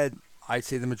being said, I'd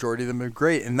say the majority of them are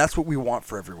great, and that's what we want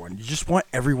for everyone. You just want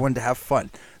everyone to have fun.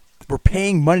 We're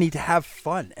paying money to have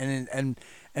fun and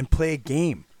play a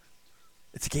game.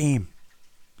 It's a game.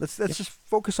 Let's yep, just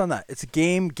focus on that. It's a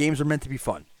game. Games are meant to be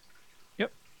fun.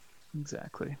 yep,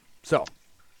 exactly. So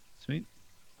Sweet.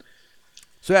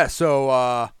 so yeah.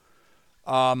 So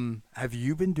have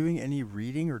you been doing any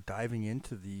reading or diving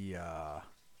into the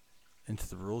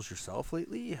rules yourself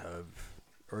lately?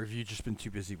 Or have you just been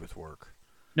too busy with work?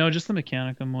 No, just the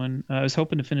Mechanicum one. I was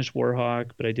hoping to finish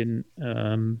Warhawk, but I didn't.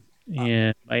 Uh,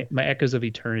 And my Echoes of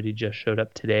Eternity just showed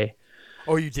up today.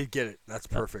 oh, you did get it. That's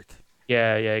perfect.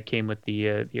 Yeah, yeah, it came with the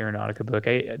Aeronautica book.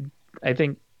 I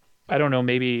think I don't know,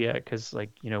 maybe because like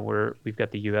we've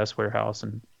got the U.S. warehouse,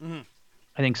 and Hmm.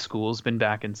 I think school's been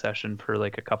back in session for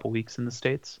like a couple weeks in the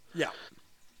States. Yeah.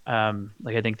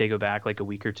 Like I think they go back like a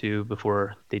week or two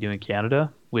before they do in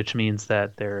Canada, which means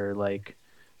that their like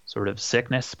sort of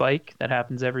sickness spike that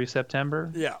happens every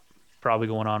September Yeah. probably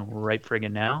going on right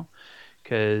friggin' now,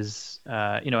 because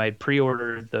I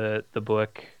pre-ordered the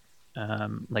book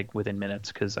like within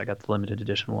minutes because I got the limited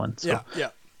edition one. Yeah.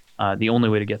 So Yeah. the only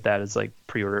way to get that is like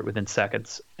pre-order it within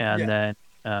seconds, and Yeah. then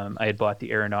I had bought the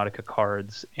Aeronautica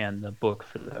cards and the book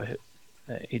for the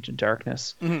Agent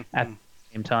Darkness at Mm-hmm. the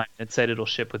same time. It said it'll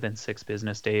ship within 6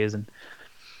 business days, and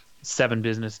 7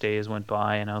 business days went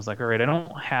by, and I was like, all right, I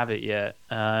don't have it yet.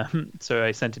 So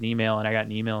I sent an email, and I got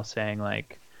an email saying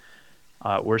like,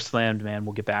 we're slammed, man.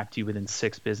 We'll get back to you within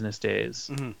 6 business days.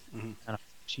 Mm-hmm. Mm-hmm. And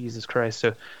Jesus Christ.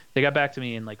 So they got back to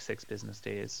me in like 6 business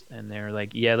days, and they're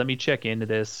like, yeah, let me check into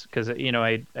this. Cause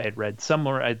I had read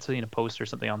somewhere, I'd seen a post or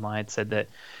something online that said that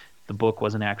the book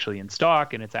wasn't actually in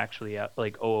stock, and it's actually at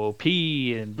like OOP,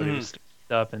 but it was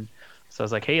up. And so I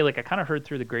was like, hey, like I kind of heard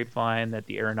through the grapevine that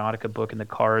the Aeronautica book and the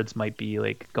cards might be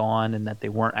like gone, and that they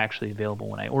weren't actually available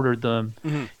when I ordered them.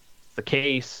 Mm-hmm. The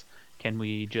case, can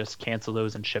we just cancel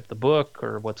those and ship the book,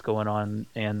 or what's going on?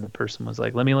 And the person was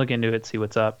like, let me look into it, see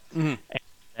what's up. Mm-hmm.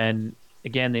 And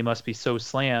again, they must be so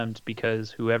slammed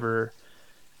because whoever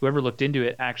looked into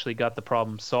it actually got the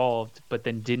problem solved, but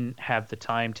then didn't have the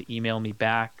time to email me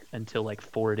back until like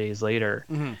 4 days later.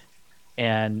 Mm-hmm.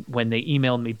 And when they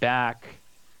emailed me back,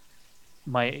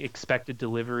 my expected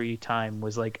delivery time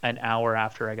was like an hour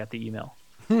after I got the email.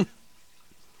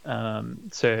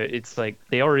 So it's like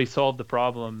they already solved the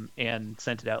problem and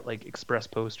sent it out like express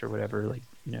post or whatever, like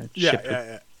Yeah. shipped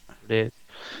Yeah. Yeah. it.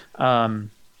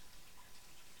 Um,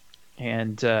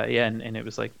 and it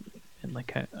was like and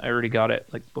like I already got it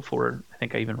like before I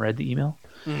think I even read the email.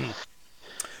 Mm.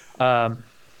 Um,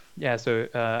 yeah, so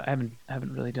I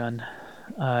haven't really done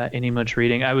any much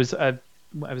reading. I was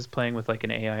playing with like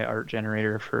an AI art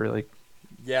generator for like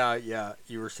Yeah, yeah.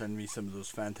 You were sending me some of those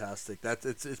fantastic. That's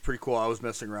it's pretty cool. I was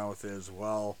messing around with it as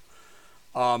well.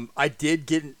 I did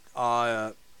get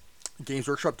Games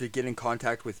Workshop did get in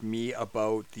contact with me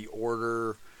about the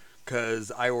order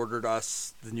because I ordered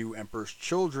us the new Emperor's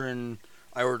Children.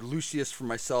 I ordered Lucius for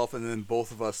myself, and then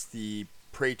both of us the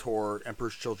Praetor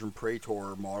Emperor's Children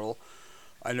Praetor model.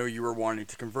 I know you were wanting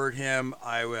to convert him.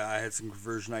 I had some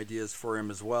conversion ideas for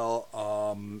him as well.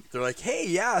 They're like, hey,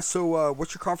 yeah, so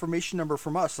what's your confirmation number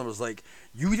from us? And I was like,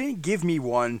 you didn't give me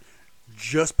one,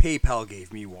 just PayPal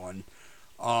gave me one.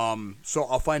 So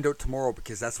I'll find out tomorrow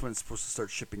because that's when it's supposed to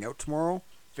start shipping out tomorrow.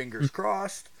 Fingers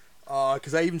crossed.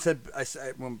 Because I even said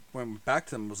when back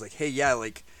to them, I was like, hey, yeah,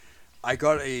 like I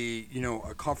got a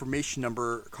confirmation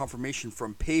number confirmation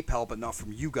from PayPal, but not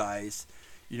from you guys.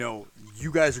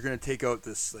 You guys are gonna take out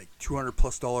this like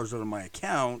 $200+ out of my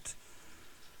account,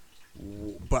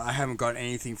 but I haven't got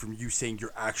anything from you saying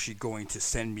you're actually going to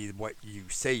send me what you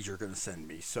say you're gonna send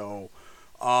me. So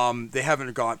they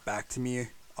haven't got back to me.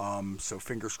 So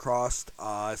fingers crossed.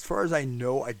 As far as I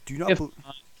know, I do not. if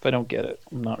I don't get it,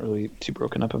 I'm not really too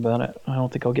broken up about it. I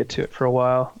don't think I'll get to it for a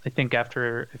while. I think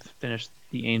after I finish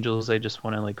the Angels, I just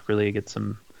want to like really get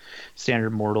some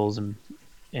standard mortals and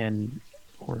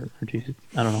or do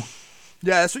I don't know.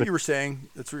 Yeah, that's what But you were saying.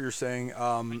 That's what you were saying.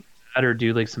 that or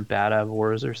do like some bad av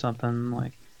wars or something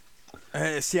like.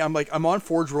 See, I'm on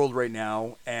Forge World right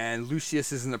now, and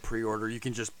Lucius is in the pre-order. You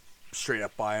can just straight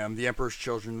up buy him. The Emperor's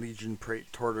Children Legion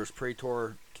Praetor's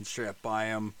Praetor can straight up buy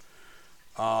him.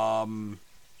 Um,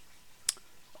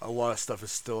 a lot of stuff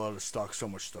is still out of stock. So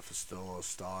much stuff is still out of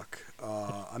stock.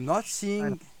 I'm not I seeing.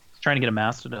 was trying to get a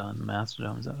Mastodon. The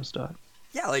Mastodon's out of stock.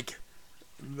 Yeah, like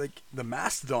the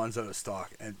Mastodon's out of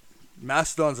stock, and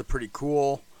Mastodons are pretty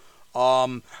cool.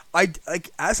 I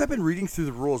like as I've been reading through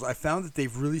the rules, I found that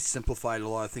they've really simplified a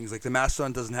lot of things. Like the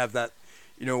Mastodon doesn't have that,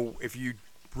 if you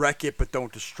wreck it but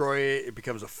don't destroy it, it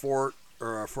becomes a fort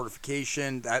or a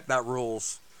fortification. That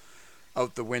rules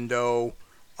out the window.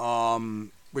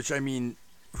 Which I mean,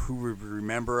 who would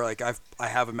remember? Like I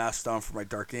have a Mastodon for my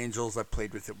Dark Angels. I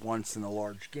played with it once in a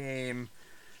large game.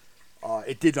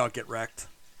 It did not get wrecked,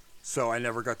 so I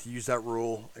never got to use that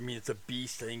rule. I mean, it's a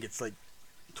beast. I think it's like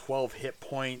 12 hit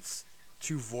points,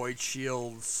 2 void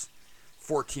shields,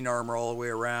 14 armor all the way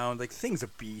around. Like, thing's a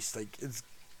beast. Like, it's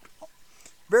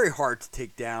very hard to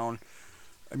take down.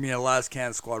 I mean, a last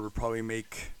can squad would probably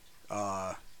make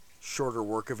shorter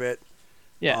work of it.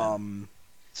 Yeah,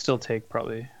 still take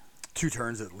probably 2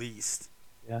 turns at least.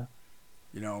 yeah.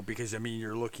 Because I mean,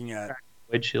 you're looking at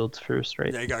Void shields first,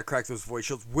 right? yeah, you gotta crack those void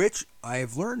shields, which I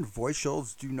have learned void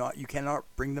shields you cannot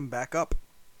bring them back up.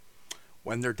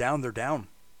 When they're down, they're down.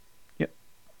 Yep.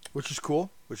 Which is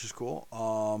cool. It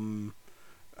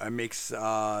makes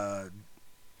Titans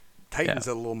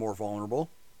a little more vulnerable.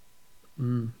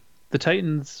 The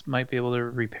Titans might be able to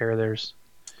repair theirs.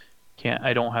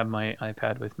 I don't have my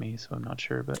iPad with me, so I'm not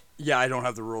sure. But Yeah, I don't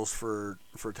have the rules for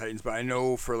Titans, but I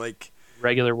know for like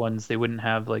regular ones, they wouldn't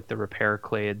have like the repair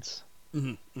clades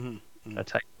a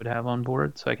Titan would have on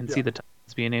board. So I can see yeah. the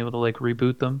Titans being able to like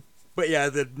reboot them. But yeah,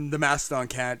 the Mastodon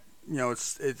can't.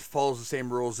 It follows the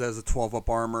same rules as a 12 up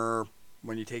armor.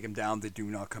 When you take them down, they do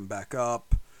not come back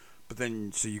up. But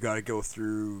then, so you got to go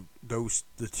through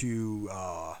the 2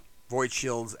 void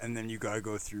shields, and then you got to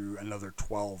go through another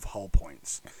 12 hull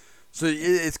points. So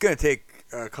it's going to take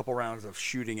a couple rounds of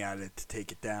shooting at it to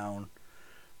take it down.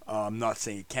 I'm not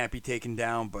saying it can't be taken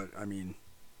down, but I mean,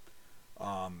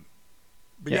 but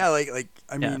yeah,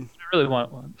 I mean, I really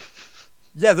want one.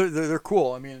 yeah, they're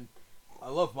cool. I mean, I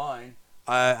love mine.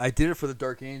 I did it for the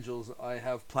Dark Angels. I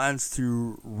have plans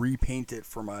to repaint it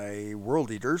for my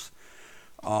World Eaters.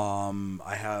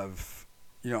 I have,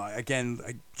 again,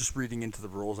 just reading into the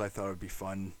rules, I thought it would be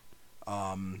fun.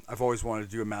 I've always wanted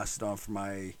to do a Mastodon for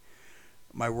my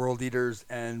World Eaters,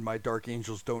 and my Dark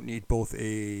Angels don't need both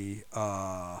a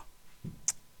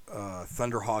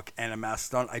Thunderhawk and a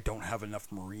Mastodon. I don't have enough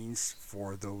Marines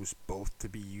for those both to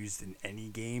be used in any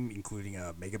game, including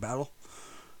a Mega Battle.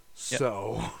 Yep.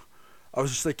 So I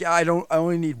was just like, yeah, I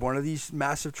only need one of these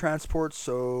massive transports.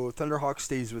 So Thunderhawk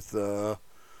stays with the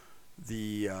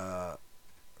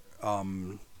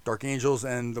Dark Angels,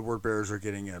 and the Word Bearers are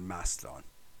getting a Mastodon.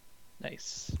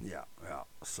 Nice. Yeah.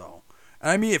 So,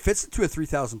 and I mean, it fits into a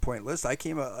 3,000 point list. I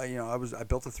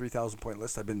built a 3,000 point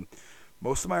list.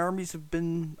 Most of my armies I've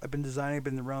been designing have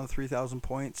been around 3,000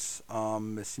 points.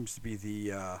 It seems to be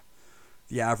the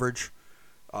average.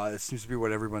 It seems to be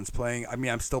what everyone's playing. I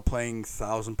mean, I'm still playing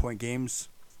 1,000 point games.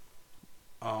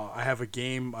 I have a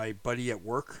game. My buddy at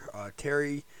work,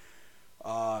 Terry.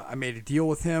 I made a deal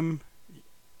with him.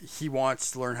 He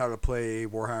wants to learn how to play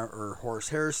Warhammer or Horus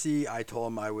Heresy. I told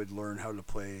him I would learn how to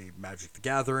play Magic the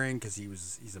Gathering because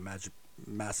he's a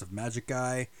massive Magic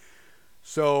guy.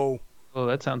 So, Oh,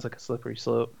 that sounds like a slippery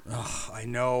slope. I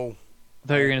know. I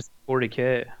thought you were gonna say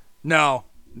 40K. No,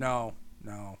 no,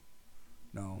 no,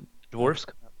 no. Dwarfs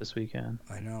come out this weekend.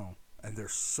 I know, and they're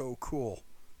so cool.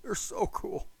 They're so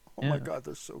cool. Oh my Yeah. god,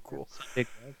 they're so cool. Big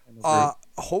guy kind of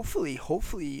Hopefully,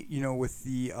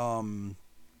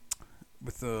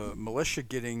 with the militia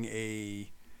getting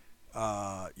a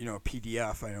a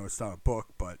PDF. I know it's not a book,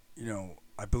 but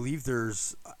I believe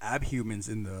there's abhumans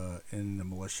in the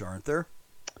militia, aren't there?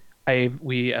 I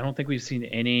don't think we've seen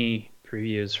any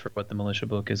previews for what the militia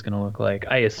book is going to look like.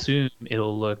 I assume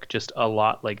it'll look just a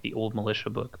lot like the old militia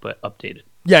book, but updated.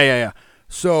 Yeah.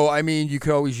 So I mean, you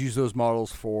could always use those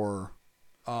models for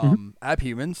Mhm.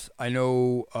 abhumans. I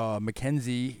know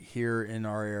Mackenzie here in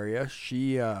our area.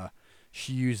 She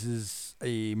uses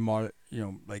a mod,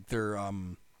 like their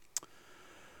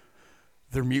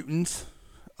mutants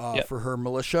Yeah. for her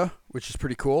militia, which is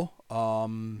pretty cool.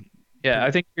 Yeah,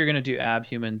 I think if you're going to do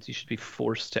abhumans, you should be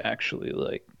forced to actually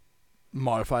like,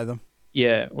 Modify them.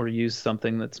 yeah, or use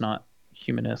something that's not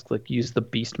humanesque, like use the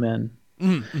beastmen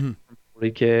Mm-hmm.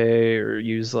 40K or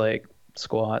use like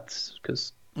squats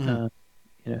because Mm-hmm.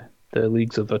 you know the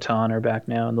leagues of Votan are back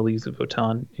now and the leagues of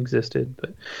Votan existed, but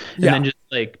and Yeah, then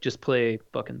just play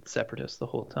fucking separatist the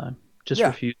whole time. Just yeah,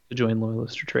 refuse to join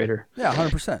loyalist or traitor.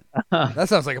 100%. That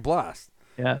sounds like a blast.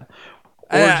 Yeah,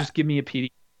 or Uh, just give me a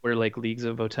PDF where like leagues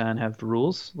of Votan have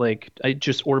rules, like I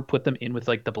just or put them in with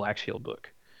like the Black Shield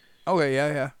book. okay,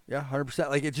 yeah, 100%.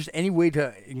 Like it's just any way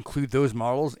to include those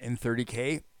models in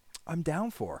 30K, I'm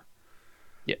down for.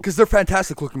 Yeah, Because they're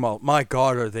fantastic looking models. My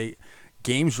God, are they?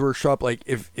 Games Workshop. Like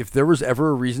if there was ever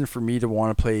a reason for me to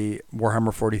want to play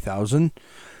Warhammer 40,000,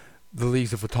 the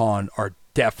Leagues of Votan are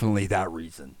definitely that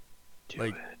reason. do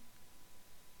Like it.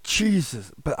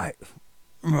 Jesus, but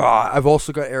I've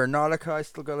also got Aeronautica. I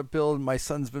still got to build. My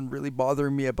son's been really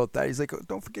bothering me about that. He's like, oh,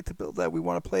 "Don't forget to build that. We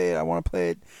want to play it. I want to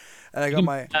play it." And I You got can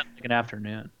my. do that in, like an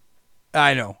afternoon.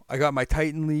 I know. I got my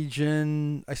Titan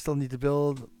Legion. I still need to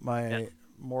build Yeah, my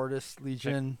Mortis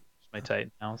Legion. my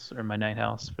Titan house or my Night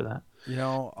house for that. You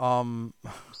know,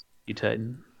 You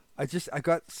Titan. I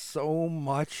got so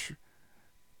much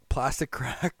plastic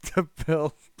crack to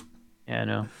build Yeah, I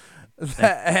know. Same.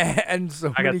 and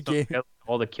so I got, many games. I got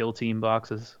all the kill team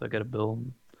boxes. I got to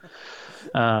build.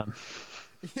 Um,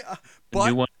 Yeah, the new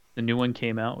but one, the new one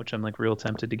came out, which I'm like real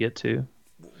tempted to get to.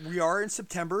 we are in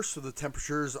September, so the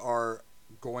temperatures are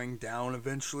going down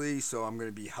eventually. So I'm going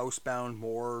to be housebound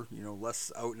more,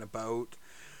 less out and about.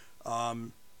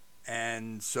 Um,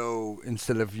 and so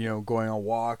instead of going on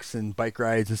walks and bike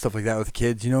rides and stuff like that with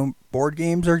kids, board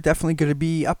games are definitely going to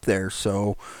be up there.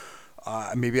 So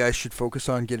maybe I should focus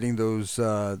on getting those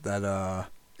that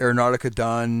Aeronautica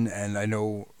done. And I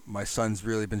know my son's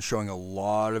really been showing a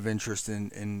lot of interest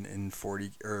in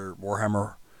 40 or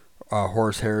Warhammer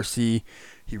Horus Heresy.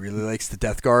 He really likes the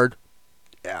Death Guard.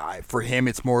 For him,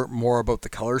 it's more about the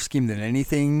color scheme than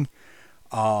anything.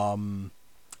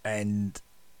 And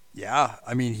yeah,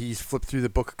 I mean, he's flipped through the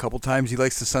book a couple times. He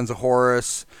likes the Sons of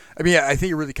Horus. I mean, I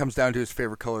think it really comes down to his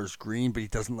favorite color is green, but he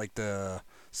doesn't like the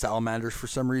salamanders for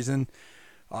some reason.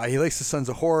 He likes the Sons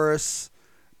of Horus,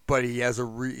 but he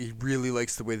he really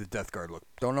likes the way the Death Guard look.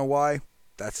 Don't know why.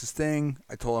 That's his thing.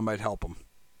 I told him I'd help him.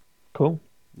 Cool.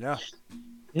 Yeah.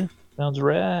 Yeah, sounds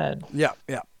rad. Yeah.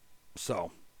 So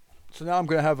now I'm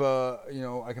gonna have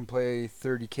I can play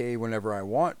 30K whenever I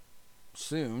want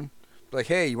soon. Like,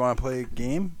 hey, you want to play a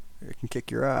game? I can kick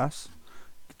your ass.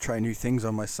 Try new things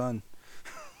on my son.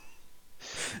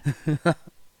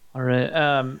 All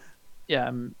right. Yeah,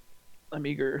 I'm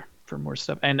eager for more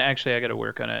stuff. And actually, I got to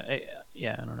work on it.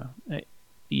 I don't know.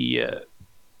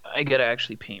 I got to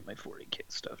actually paint my 40K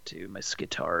stuff too. My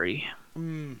Skitari.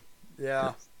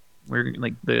 Yeah. We're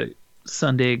like the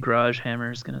Sunday Garage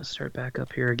Hammer is gonna start back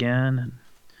up here again, and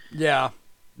Yeah.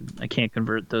 I can't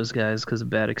convert those guys because of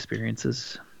bad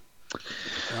experiences.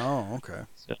 Oh, okay.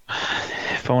 So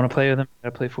if I want to play with them, I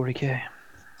gotta play 40K.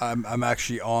 I'm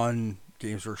actually on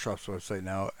Games Workshop's website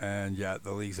now, and yeah,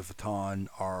 the Leagues of Votan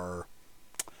are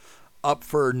up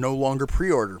for no longer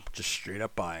pre-order, just straight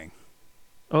up buying.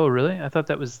 Oh, really? I thought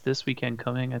that was this weekend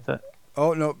coming. I thought.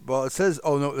 Oh no, well it says.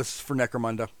 Oh no, this is for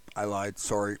Necromunda. I lied.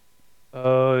 Sorry.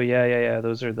 Oh yeah.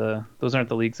 Those aren't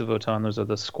the Leagues of Votan. Those are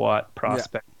the squat Yeah,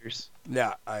 prospectors.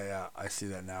 yeah. I see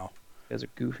that now. guys are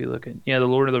goofy looking. Yeah, the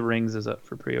Lord of the Rings is up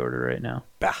for pre-order right now.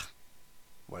 Bah,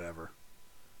 whatever.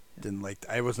 Didn't like.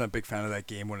 I wasn't a big fan of that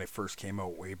game when it first came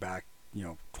out way back,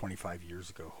 25 years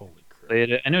ago. Holy crap.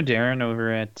 Played it. I know Darren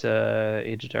over at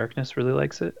Age of Darkness really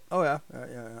likes it. Oh yeah,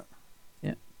 yeah.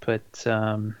 Yeah, but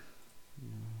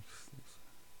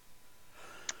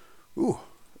Ooh,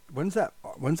 when's that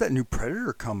new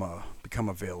Predator become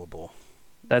available?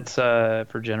 that's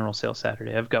for general sale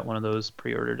Saturday. I've got one of those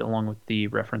pre-ordered along with the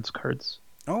reference cards.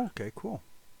 Oh, okay, cool.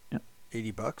 Yeah.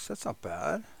 $80. That's not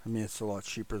bad. I mean, it's a lot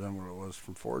cheaper than what it was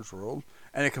from Forge World,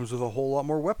 and it comes with a whole lot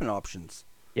more weapon options.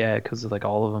 Yeah, because of like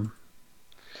all of them.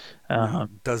 Now,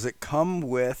 does it come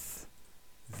with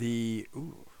the?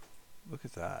 Ooh, look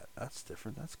at that. That's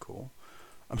different. That's cool.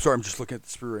 I'm sorry. I'm just looking at the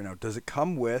sprue right now. Does it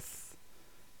come with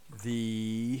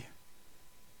the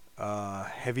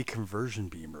heavy conversion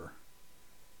beamer,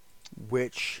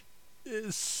 which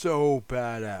is so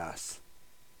badass?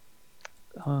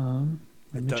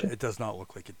 It does not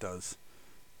look like it does.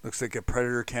 Looks like a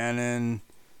Predator cannon,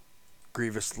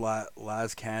 Grievous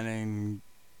las cannon,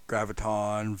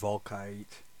 Graviton, Volkite.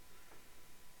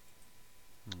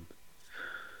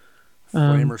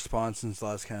 Flamer sponsons,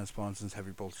 las cannon sponsons,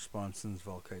 heavy bolter sponsons,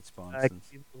 Volkite sponsons.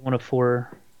 One of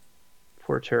four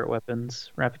turret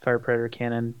weapons: rapid fire Predator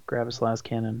cannon, Gravis las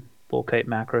cannon, Volkite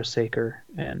macro saker,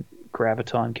 and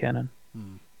Graviton cannon.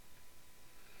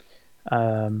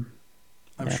 I'm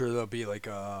sure there'll be like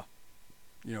an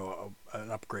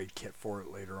upgrade kit for it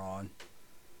later on.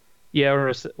 Yeah,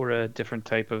 or a different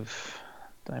type of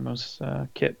Deimos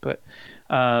kit, but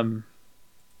yeah, I'm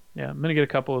gonna get a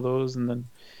couple of those, and then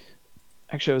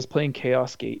actually I was playing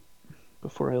Chaos Gate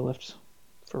before I left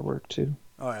for work too.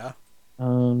 Oh yeah.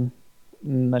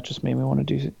 And that just made me want to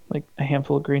do like a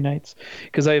handful of Grey Knights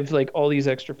because I have like all these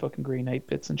extra fucking Grey Knight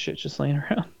bits and shit just laying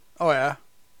around. Oh yeah.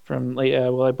 From like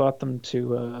well, I bought them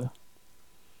to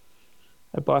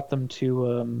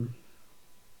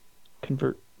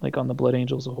convert like on the Blood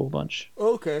Angels a whole bunch.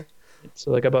 Okay.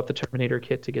 So like I bought the Terminator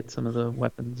kit to get some of the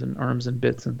weapons and arms and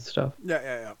bits and stuff.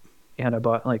 Yeah. And I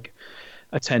bought like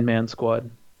a 10-man squad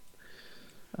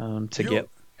to get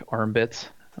arm bits.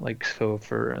 Like so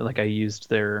for like I used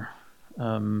their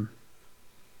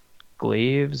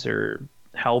glaives or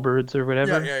halberds or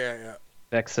whatever. Yeah.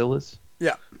 Vaxilas.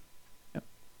 Yeah. Yep.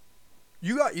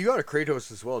 You got a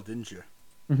Kratos as well, didn't you?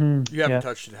 Mm-hmm. You haven't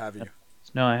touched it, have you?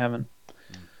 No, I haven't.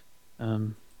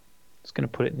 Just gonna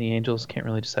put it in the Angels. Can't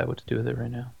really decide what to do with it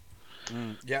right now.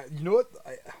 Yeah, you know what?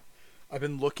 I've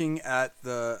been looking at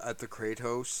the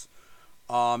Kratos,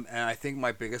 and I think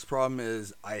my biggest problem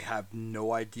is I have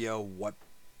no idea what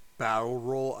battle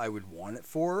role I would want it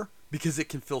for because it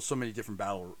can fill so many different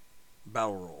battle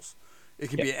roles. It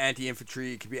can be an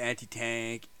anti-infantry, it can be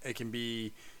anti-tank, it can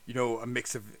be a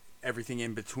mix of everything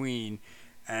in between,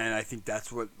 and I think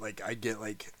that's what I get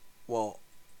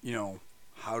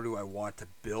how do I want to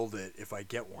build it if I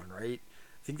get one, right?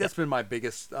 I think that's been my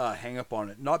biggest hang up on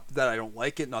it. Not that I don't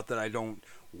like it, not that I don't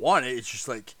want it. It's just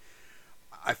like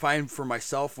I find for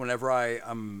myself whenever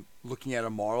I'm looking at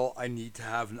a model, I need to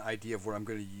have an idea of what I'm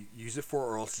going to use it for,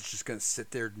 or else it's just going to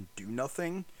sit there and do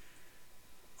nothing.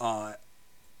 And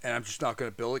I'm just not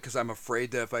going to build it because I'm afraid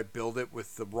that if I build it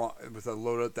with a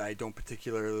loadout that I don't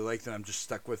particularly like, then I'm just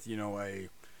stuck with in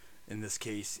this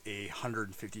case a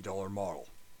 $150 model.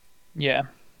 Yeah.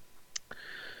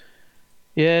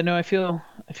 Yeah, no, I feel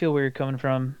where you're coming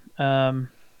from. Yeah,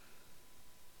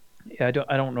 I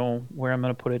don't know where I'm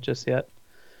gonna put it just yet.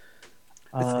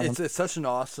 It's such an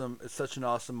awesome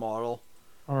model.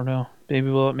 I don't know. Maybe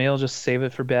I'll just save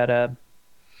it for Bad Ab.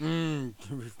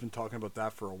 We've been talking about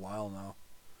that for a while now.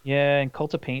 Yeah, and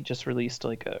Cult of Paint just released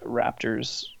like a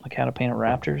Raptors, like how to paint a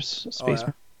Raptors space. Oh,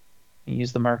 yeah? You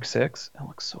use the Mark 6. It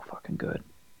looks so fucking good.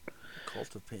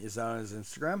 Cult of Paint, is that on his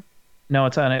Instagram? No,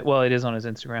 it's on it. Well, it is on his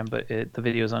Instagram, but the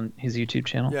video's on his YouTube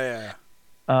channel. Yeah.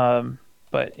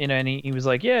 But and he was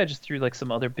like, yeah, just threw like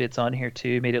some other bits on here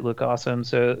too, made it look awesome.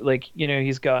 So like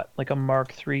he's got like a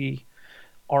Mark III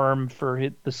arm for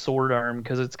the sword arm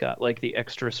because it's got like the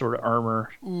extra sort of armor.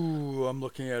 Ooh, I'm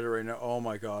looking at it right now. Oh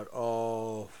my god.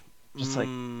 Oh, just like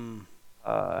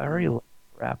I already like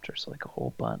Raptors like a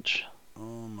whole bunch. Oh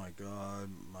my god,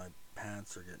 my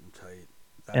pants are getting tight.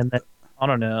 And then I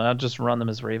don't know. I'll just run them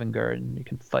as Raven Guard, and you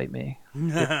can fight me.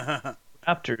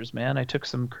 Raptors, man. I took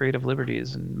some creative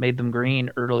liberties and made them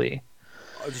green early.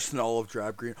 Just an olive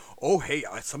drab green. Oh, hey,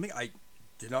 something I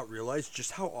did not realize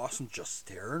just how awesome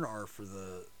Justarin are for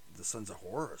the Sons of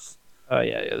Horus. Oh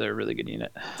yeah, they're a really good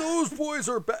unit. Those boys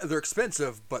are they're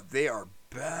expensive, but they are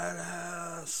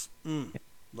badass.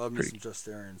 Love me some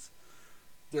Justarins.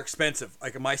 They're expensive.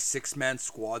 Like my 6-man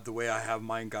squad, the way I have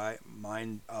mine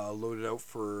loaded out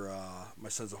for my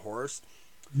Sons of Horus,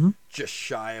 Mhm. just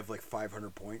shy of like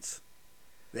 500 points.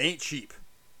 They ain't cheap.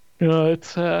 No,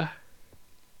 it's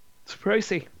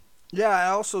pricey. Yeah, I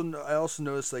also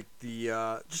noticed like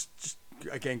the just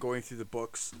again going through the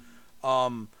books,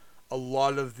 um, a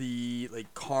lot of the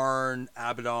like Karn,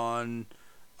 Abaddon,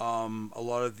 a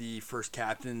lot of the first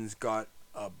captains got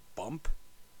a bump.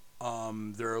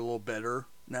 They're a little better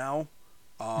now.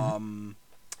 Mhm. Um,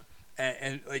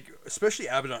 and like especially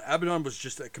Abaddon. Abaddon was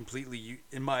just a completely,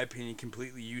 in my opinion,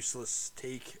 completely useless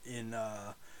take in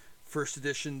first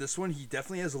edition. This one, he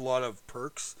definitely has a lot of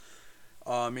perks.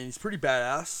 And he's pretty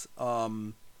badass.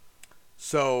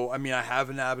 So I mean, I have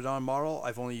an Abaddon model.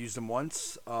 I've only used him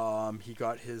once. He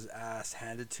got his ass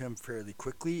handed to him fairly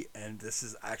quickly, and this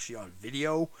is actually on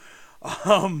video.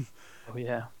 Um, Oh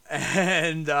yeah.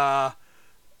 and I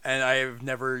have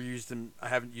never used him. I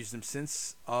haven't used him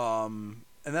since. And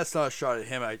that's not a shot at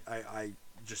him. I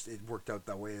just it worked out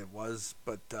that way it was.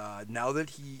 But now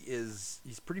that he's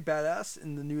pretty badass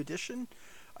in the new edition,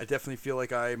 I definitely feel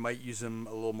like I might use him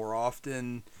a little more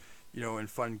often, in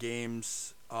fun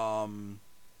games. But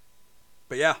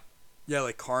yeah,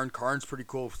 like Karn's pretty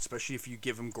cool, especially if you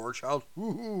give him Gorechild.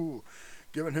 Woohoo!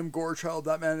 Giving him Gorechild,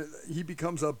 that man, he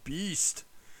becomes a beast.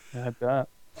 I bet.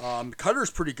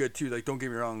 Cutter's pretty good too. Like, don't get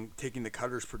me wrong, taking the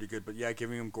Cutter's pretty good, but yeah,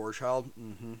 giving him Gorechild,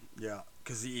 yeah,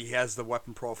 because he has the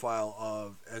weapon profile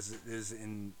of as it is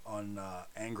in on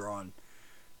Angron,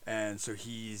 and so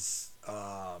he's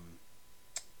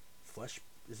flesh.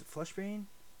 Is it Fleshbane?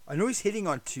 I know he's hitting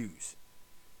on twos.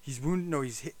 He's wounded. No,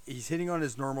 he's hitting on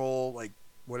his normal like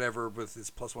whatever with his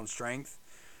 +1 strength,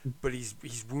 but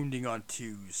he's wounding on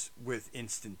twos with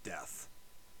instant death,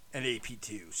 and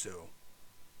AP2. So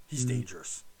he's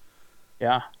dangerous.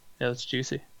 Yeah. Yeah, that's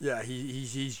juicy. Yeah,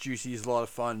 he's juicy. He's a lot of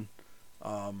fun.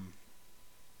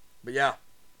 But yeah,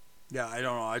 I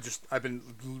don't know. I've been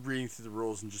reading through the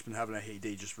rules and just been having a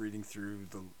heyday just reading through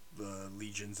the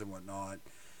legions and whatnot,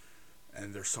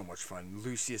 and they're so much fun.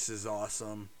 Lucius is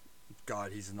awesome.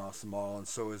 God, he's an awesome model, and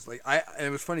so is like And it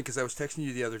was funny because I was texting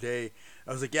you the other day.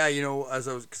 I was like, yeah,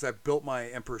 because I built my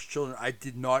Emperor's Children, I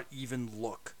did not even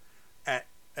look at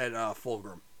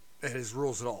Fulgrim, at his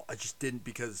rules at all. I just didn't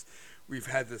because we've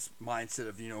had this mindset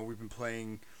of we've been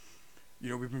playing,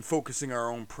 we've been focusing our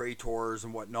own Praetors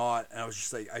and whatnot, and I was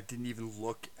just like I didn't even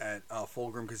look at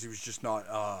Fulgrim because he was just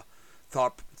not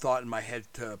thought in my head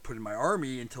to put in my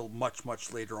army until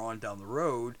much later on down the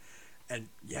road. And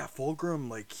yeah, Fulgrim,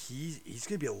 like he's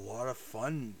gonna be a lot of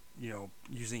fun,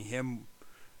 using him,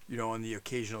 in the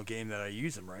occasional game that I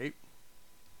use him, right?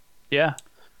 Yeah.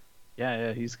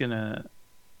 Yeah,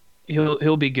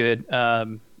 he'll be good.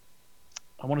 I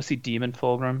want to see Demon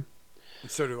Fulgrim. And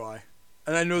so do I.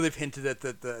 And I know they've hinted at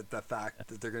the fact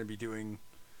that they're going to be doing,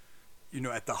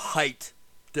 at the height,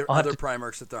 their I'll have other to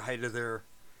Primarchs at the height of their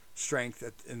strength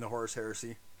in the Horus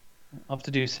Heresy. I'll have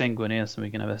to do Sanguinius, and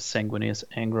we can have a Sanguinius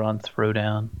Angron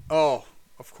throwdown. Oh,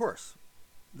 of course.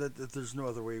 That there's no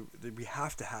other way. We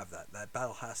have to have that. That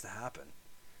battle has to happen.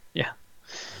 Yeah,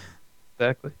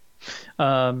 exactly.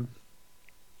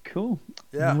 Cool.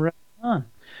 Yeah. Right on.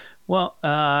 Well,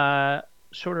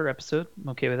 shorter episode. I'm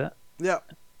okay with that. Yeah.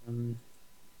 And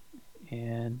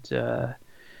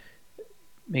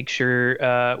make sure.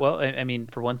 Well, I mean,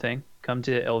 for one thing, come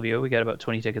to LVO. We got about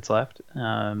 20 tickets left.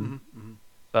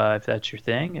 If that's your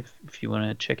thing, if you want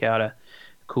to check out a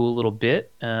cool little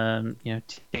bit,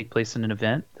 take place in an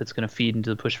event that's going to feed into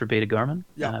the Push for Beta Garmin.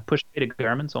 Yeah. Push Beta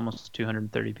Garmin's almost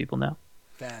 230 people now.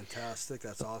 Fantastic.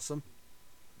 That's awesome.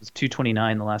 It was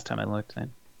 229 the last time I looked. I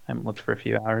haven't looked for a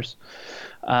few hours.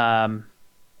 So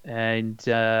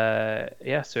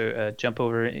jump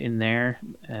over in there,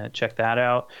 check that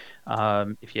out.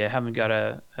 If you haven't got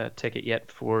a ticket yet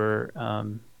for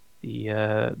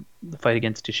the Fight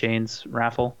Against Duchesne's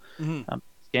raffle,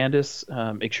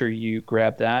 Scandus, make sure you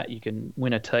grab that. You can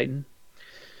win a Titan,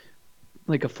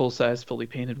 like a full-size, fully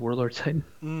painted Warlord Titan.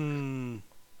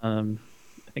 I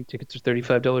think tickets are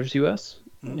 $35 US,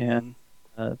 and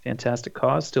fantastic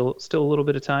cause. Still a little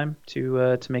bit of time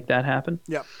to make that happen.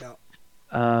 Yeah.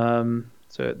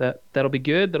 So that'll be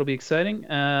good. That'll be exciting.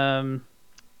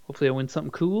 Hopefully I win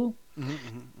something cool.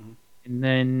 And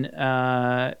then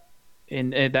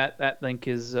and that link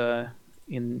is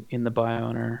in the bio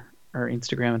on our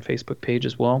Instagram and Facebook page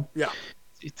as well. Yeah.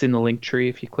 It's in the link tree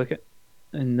if you click it.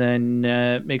 And then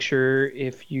make sure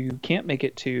if you can't make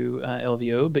it to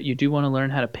LVO, but you do want to learn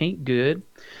how to paint good,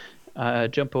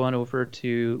 jump on over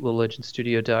to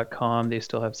littlelegendstudio.com. They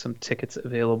still have some tickets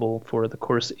available for the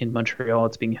course in Montreal.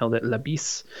 It's being held at La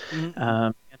Bise.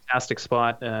 fantastic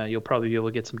spot. You'll probably be able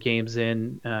to get some games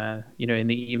in, in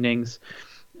the evenings.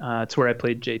 It's where I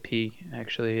played JP.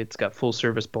 Actually, it's got full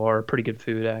service bar, pretty good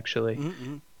food actually.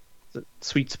 Mm-hmm. It's a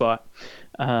sweet spot.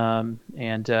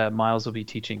 And Miles will be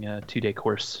teaching a 2-day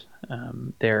course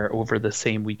there over the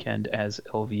same weekend as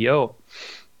LVO.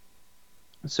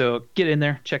 So get in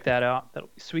there, check that out. That'll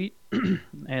be sweet.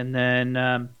 And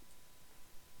then,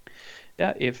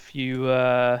 if you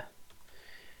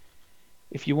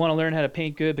want to learn how to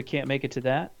paint good but can't make it to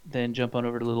that, then jump on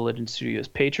over to Little Legend Studios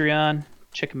Patreon.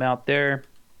 Check them out there.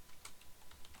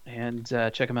 And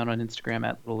check them out on Instagram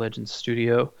at Little Legend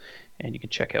Studio. And you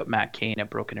can check out Matt Kane at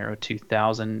Broken Arrow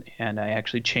 2000. And I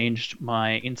actually changed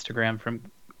my Instagram from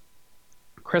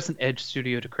Crescent Edge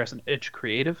Studio to Crescent Edge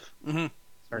Creative. Mm-hmm.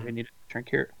 Sorry, I need a drink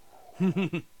here.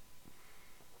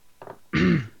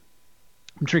 I'm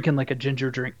drinking like a ginger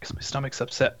drink because my stomach's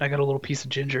upset. I got a little piece of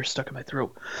ginger stuck in my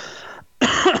throat.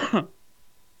 So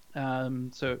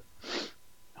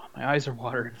my eyes are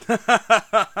watering.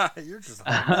 You're just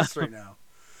a hot mess right now.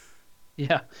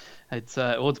 Yeah, it's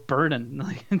it's burning.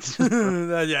 Like, it's just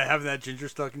Yeah, having that ginger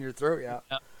stuck in your throat.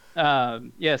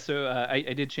 Yeah. So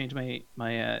I did change my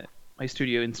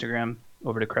studio Instagram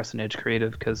over to Crescent Edge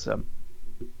Creative because we'll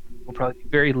probably be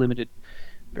very limited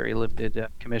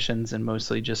commissions and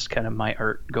mostly just kind of my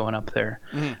art going up there.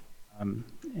 Mm-hmm.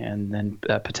 And then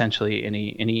potentially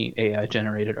any AI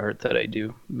generated art that I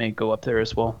do may go up there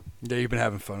as well. Yeah, you've been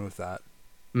having fun with that.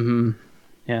 Mm-hmm.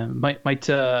 Yeah, might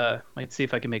see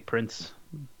if I can make prints,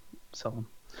 sell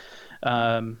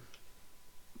them.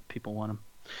 People want them,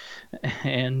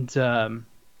 and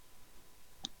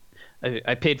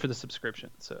I paid for the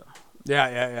subscription, so.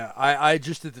 Yeah. I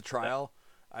just did the trial.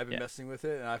 I've been Yeah. messing with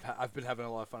it, and I've been having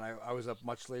a lot of fun. I was up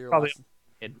much later. Probably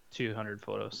had 200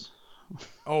 photos.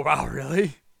 Oh wow,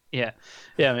 really? Yeah,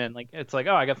 man. Like it's like,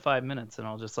 oh, I got 5 minutes, and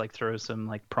I'll just like throw some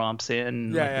like prompts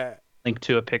in, Yeah. link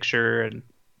to a picture,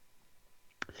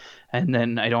 and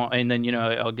then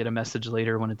I'll get a message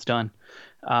later when it's done.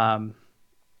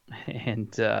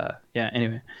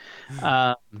 Anyway,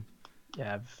 I've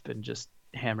been just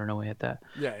hammering away at that.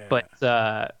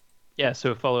 Yeah.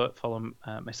 So follow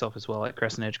myself as well at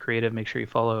Crescent Edge Creative. Make sure you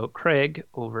follow Craig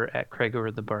over at Craig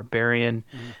over the Barbarian.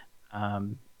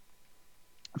 Mm-hmm.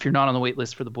 If you're not on the wait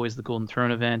list for the Boys of the Golden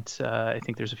Throne event, I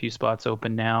think there's a few spots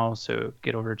open now, so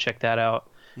get over, check that out.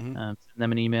 Mm-hmm. Send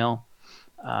them an email.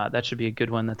 That should be a good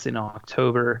one. That's in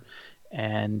October.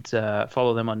 And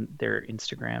follow them on their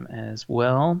Instagram as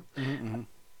well. Mm-hmm.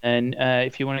 And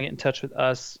if you want to get in touch with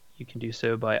us, you can do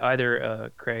so by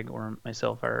either Craig or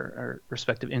myself, our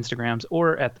respective Instagrams,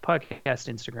 or at the podcast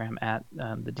Instagram at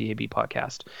the DAB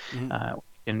Podcast. Mm-hmm.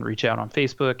 You can reach out on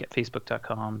Facebook at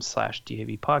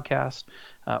facebook.com/DAB Podcast,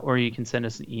 or you can send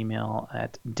us an email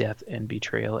at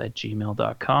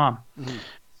deathandbetrayal@gmail.com. Mm-hmm.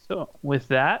 So with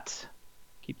that,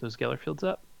 keep those Gellerfields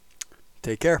up.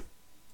 Take care.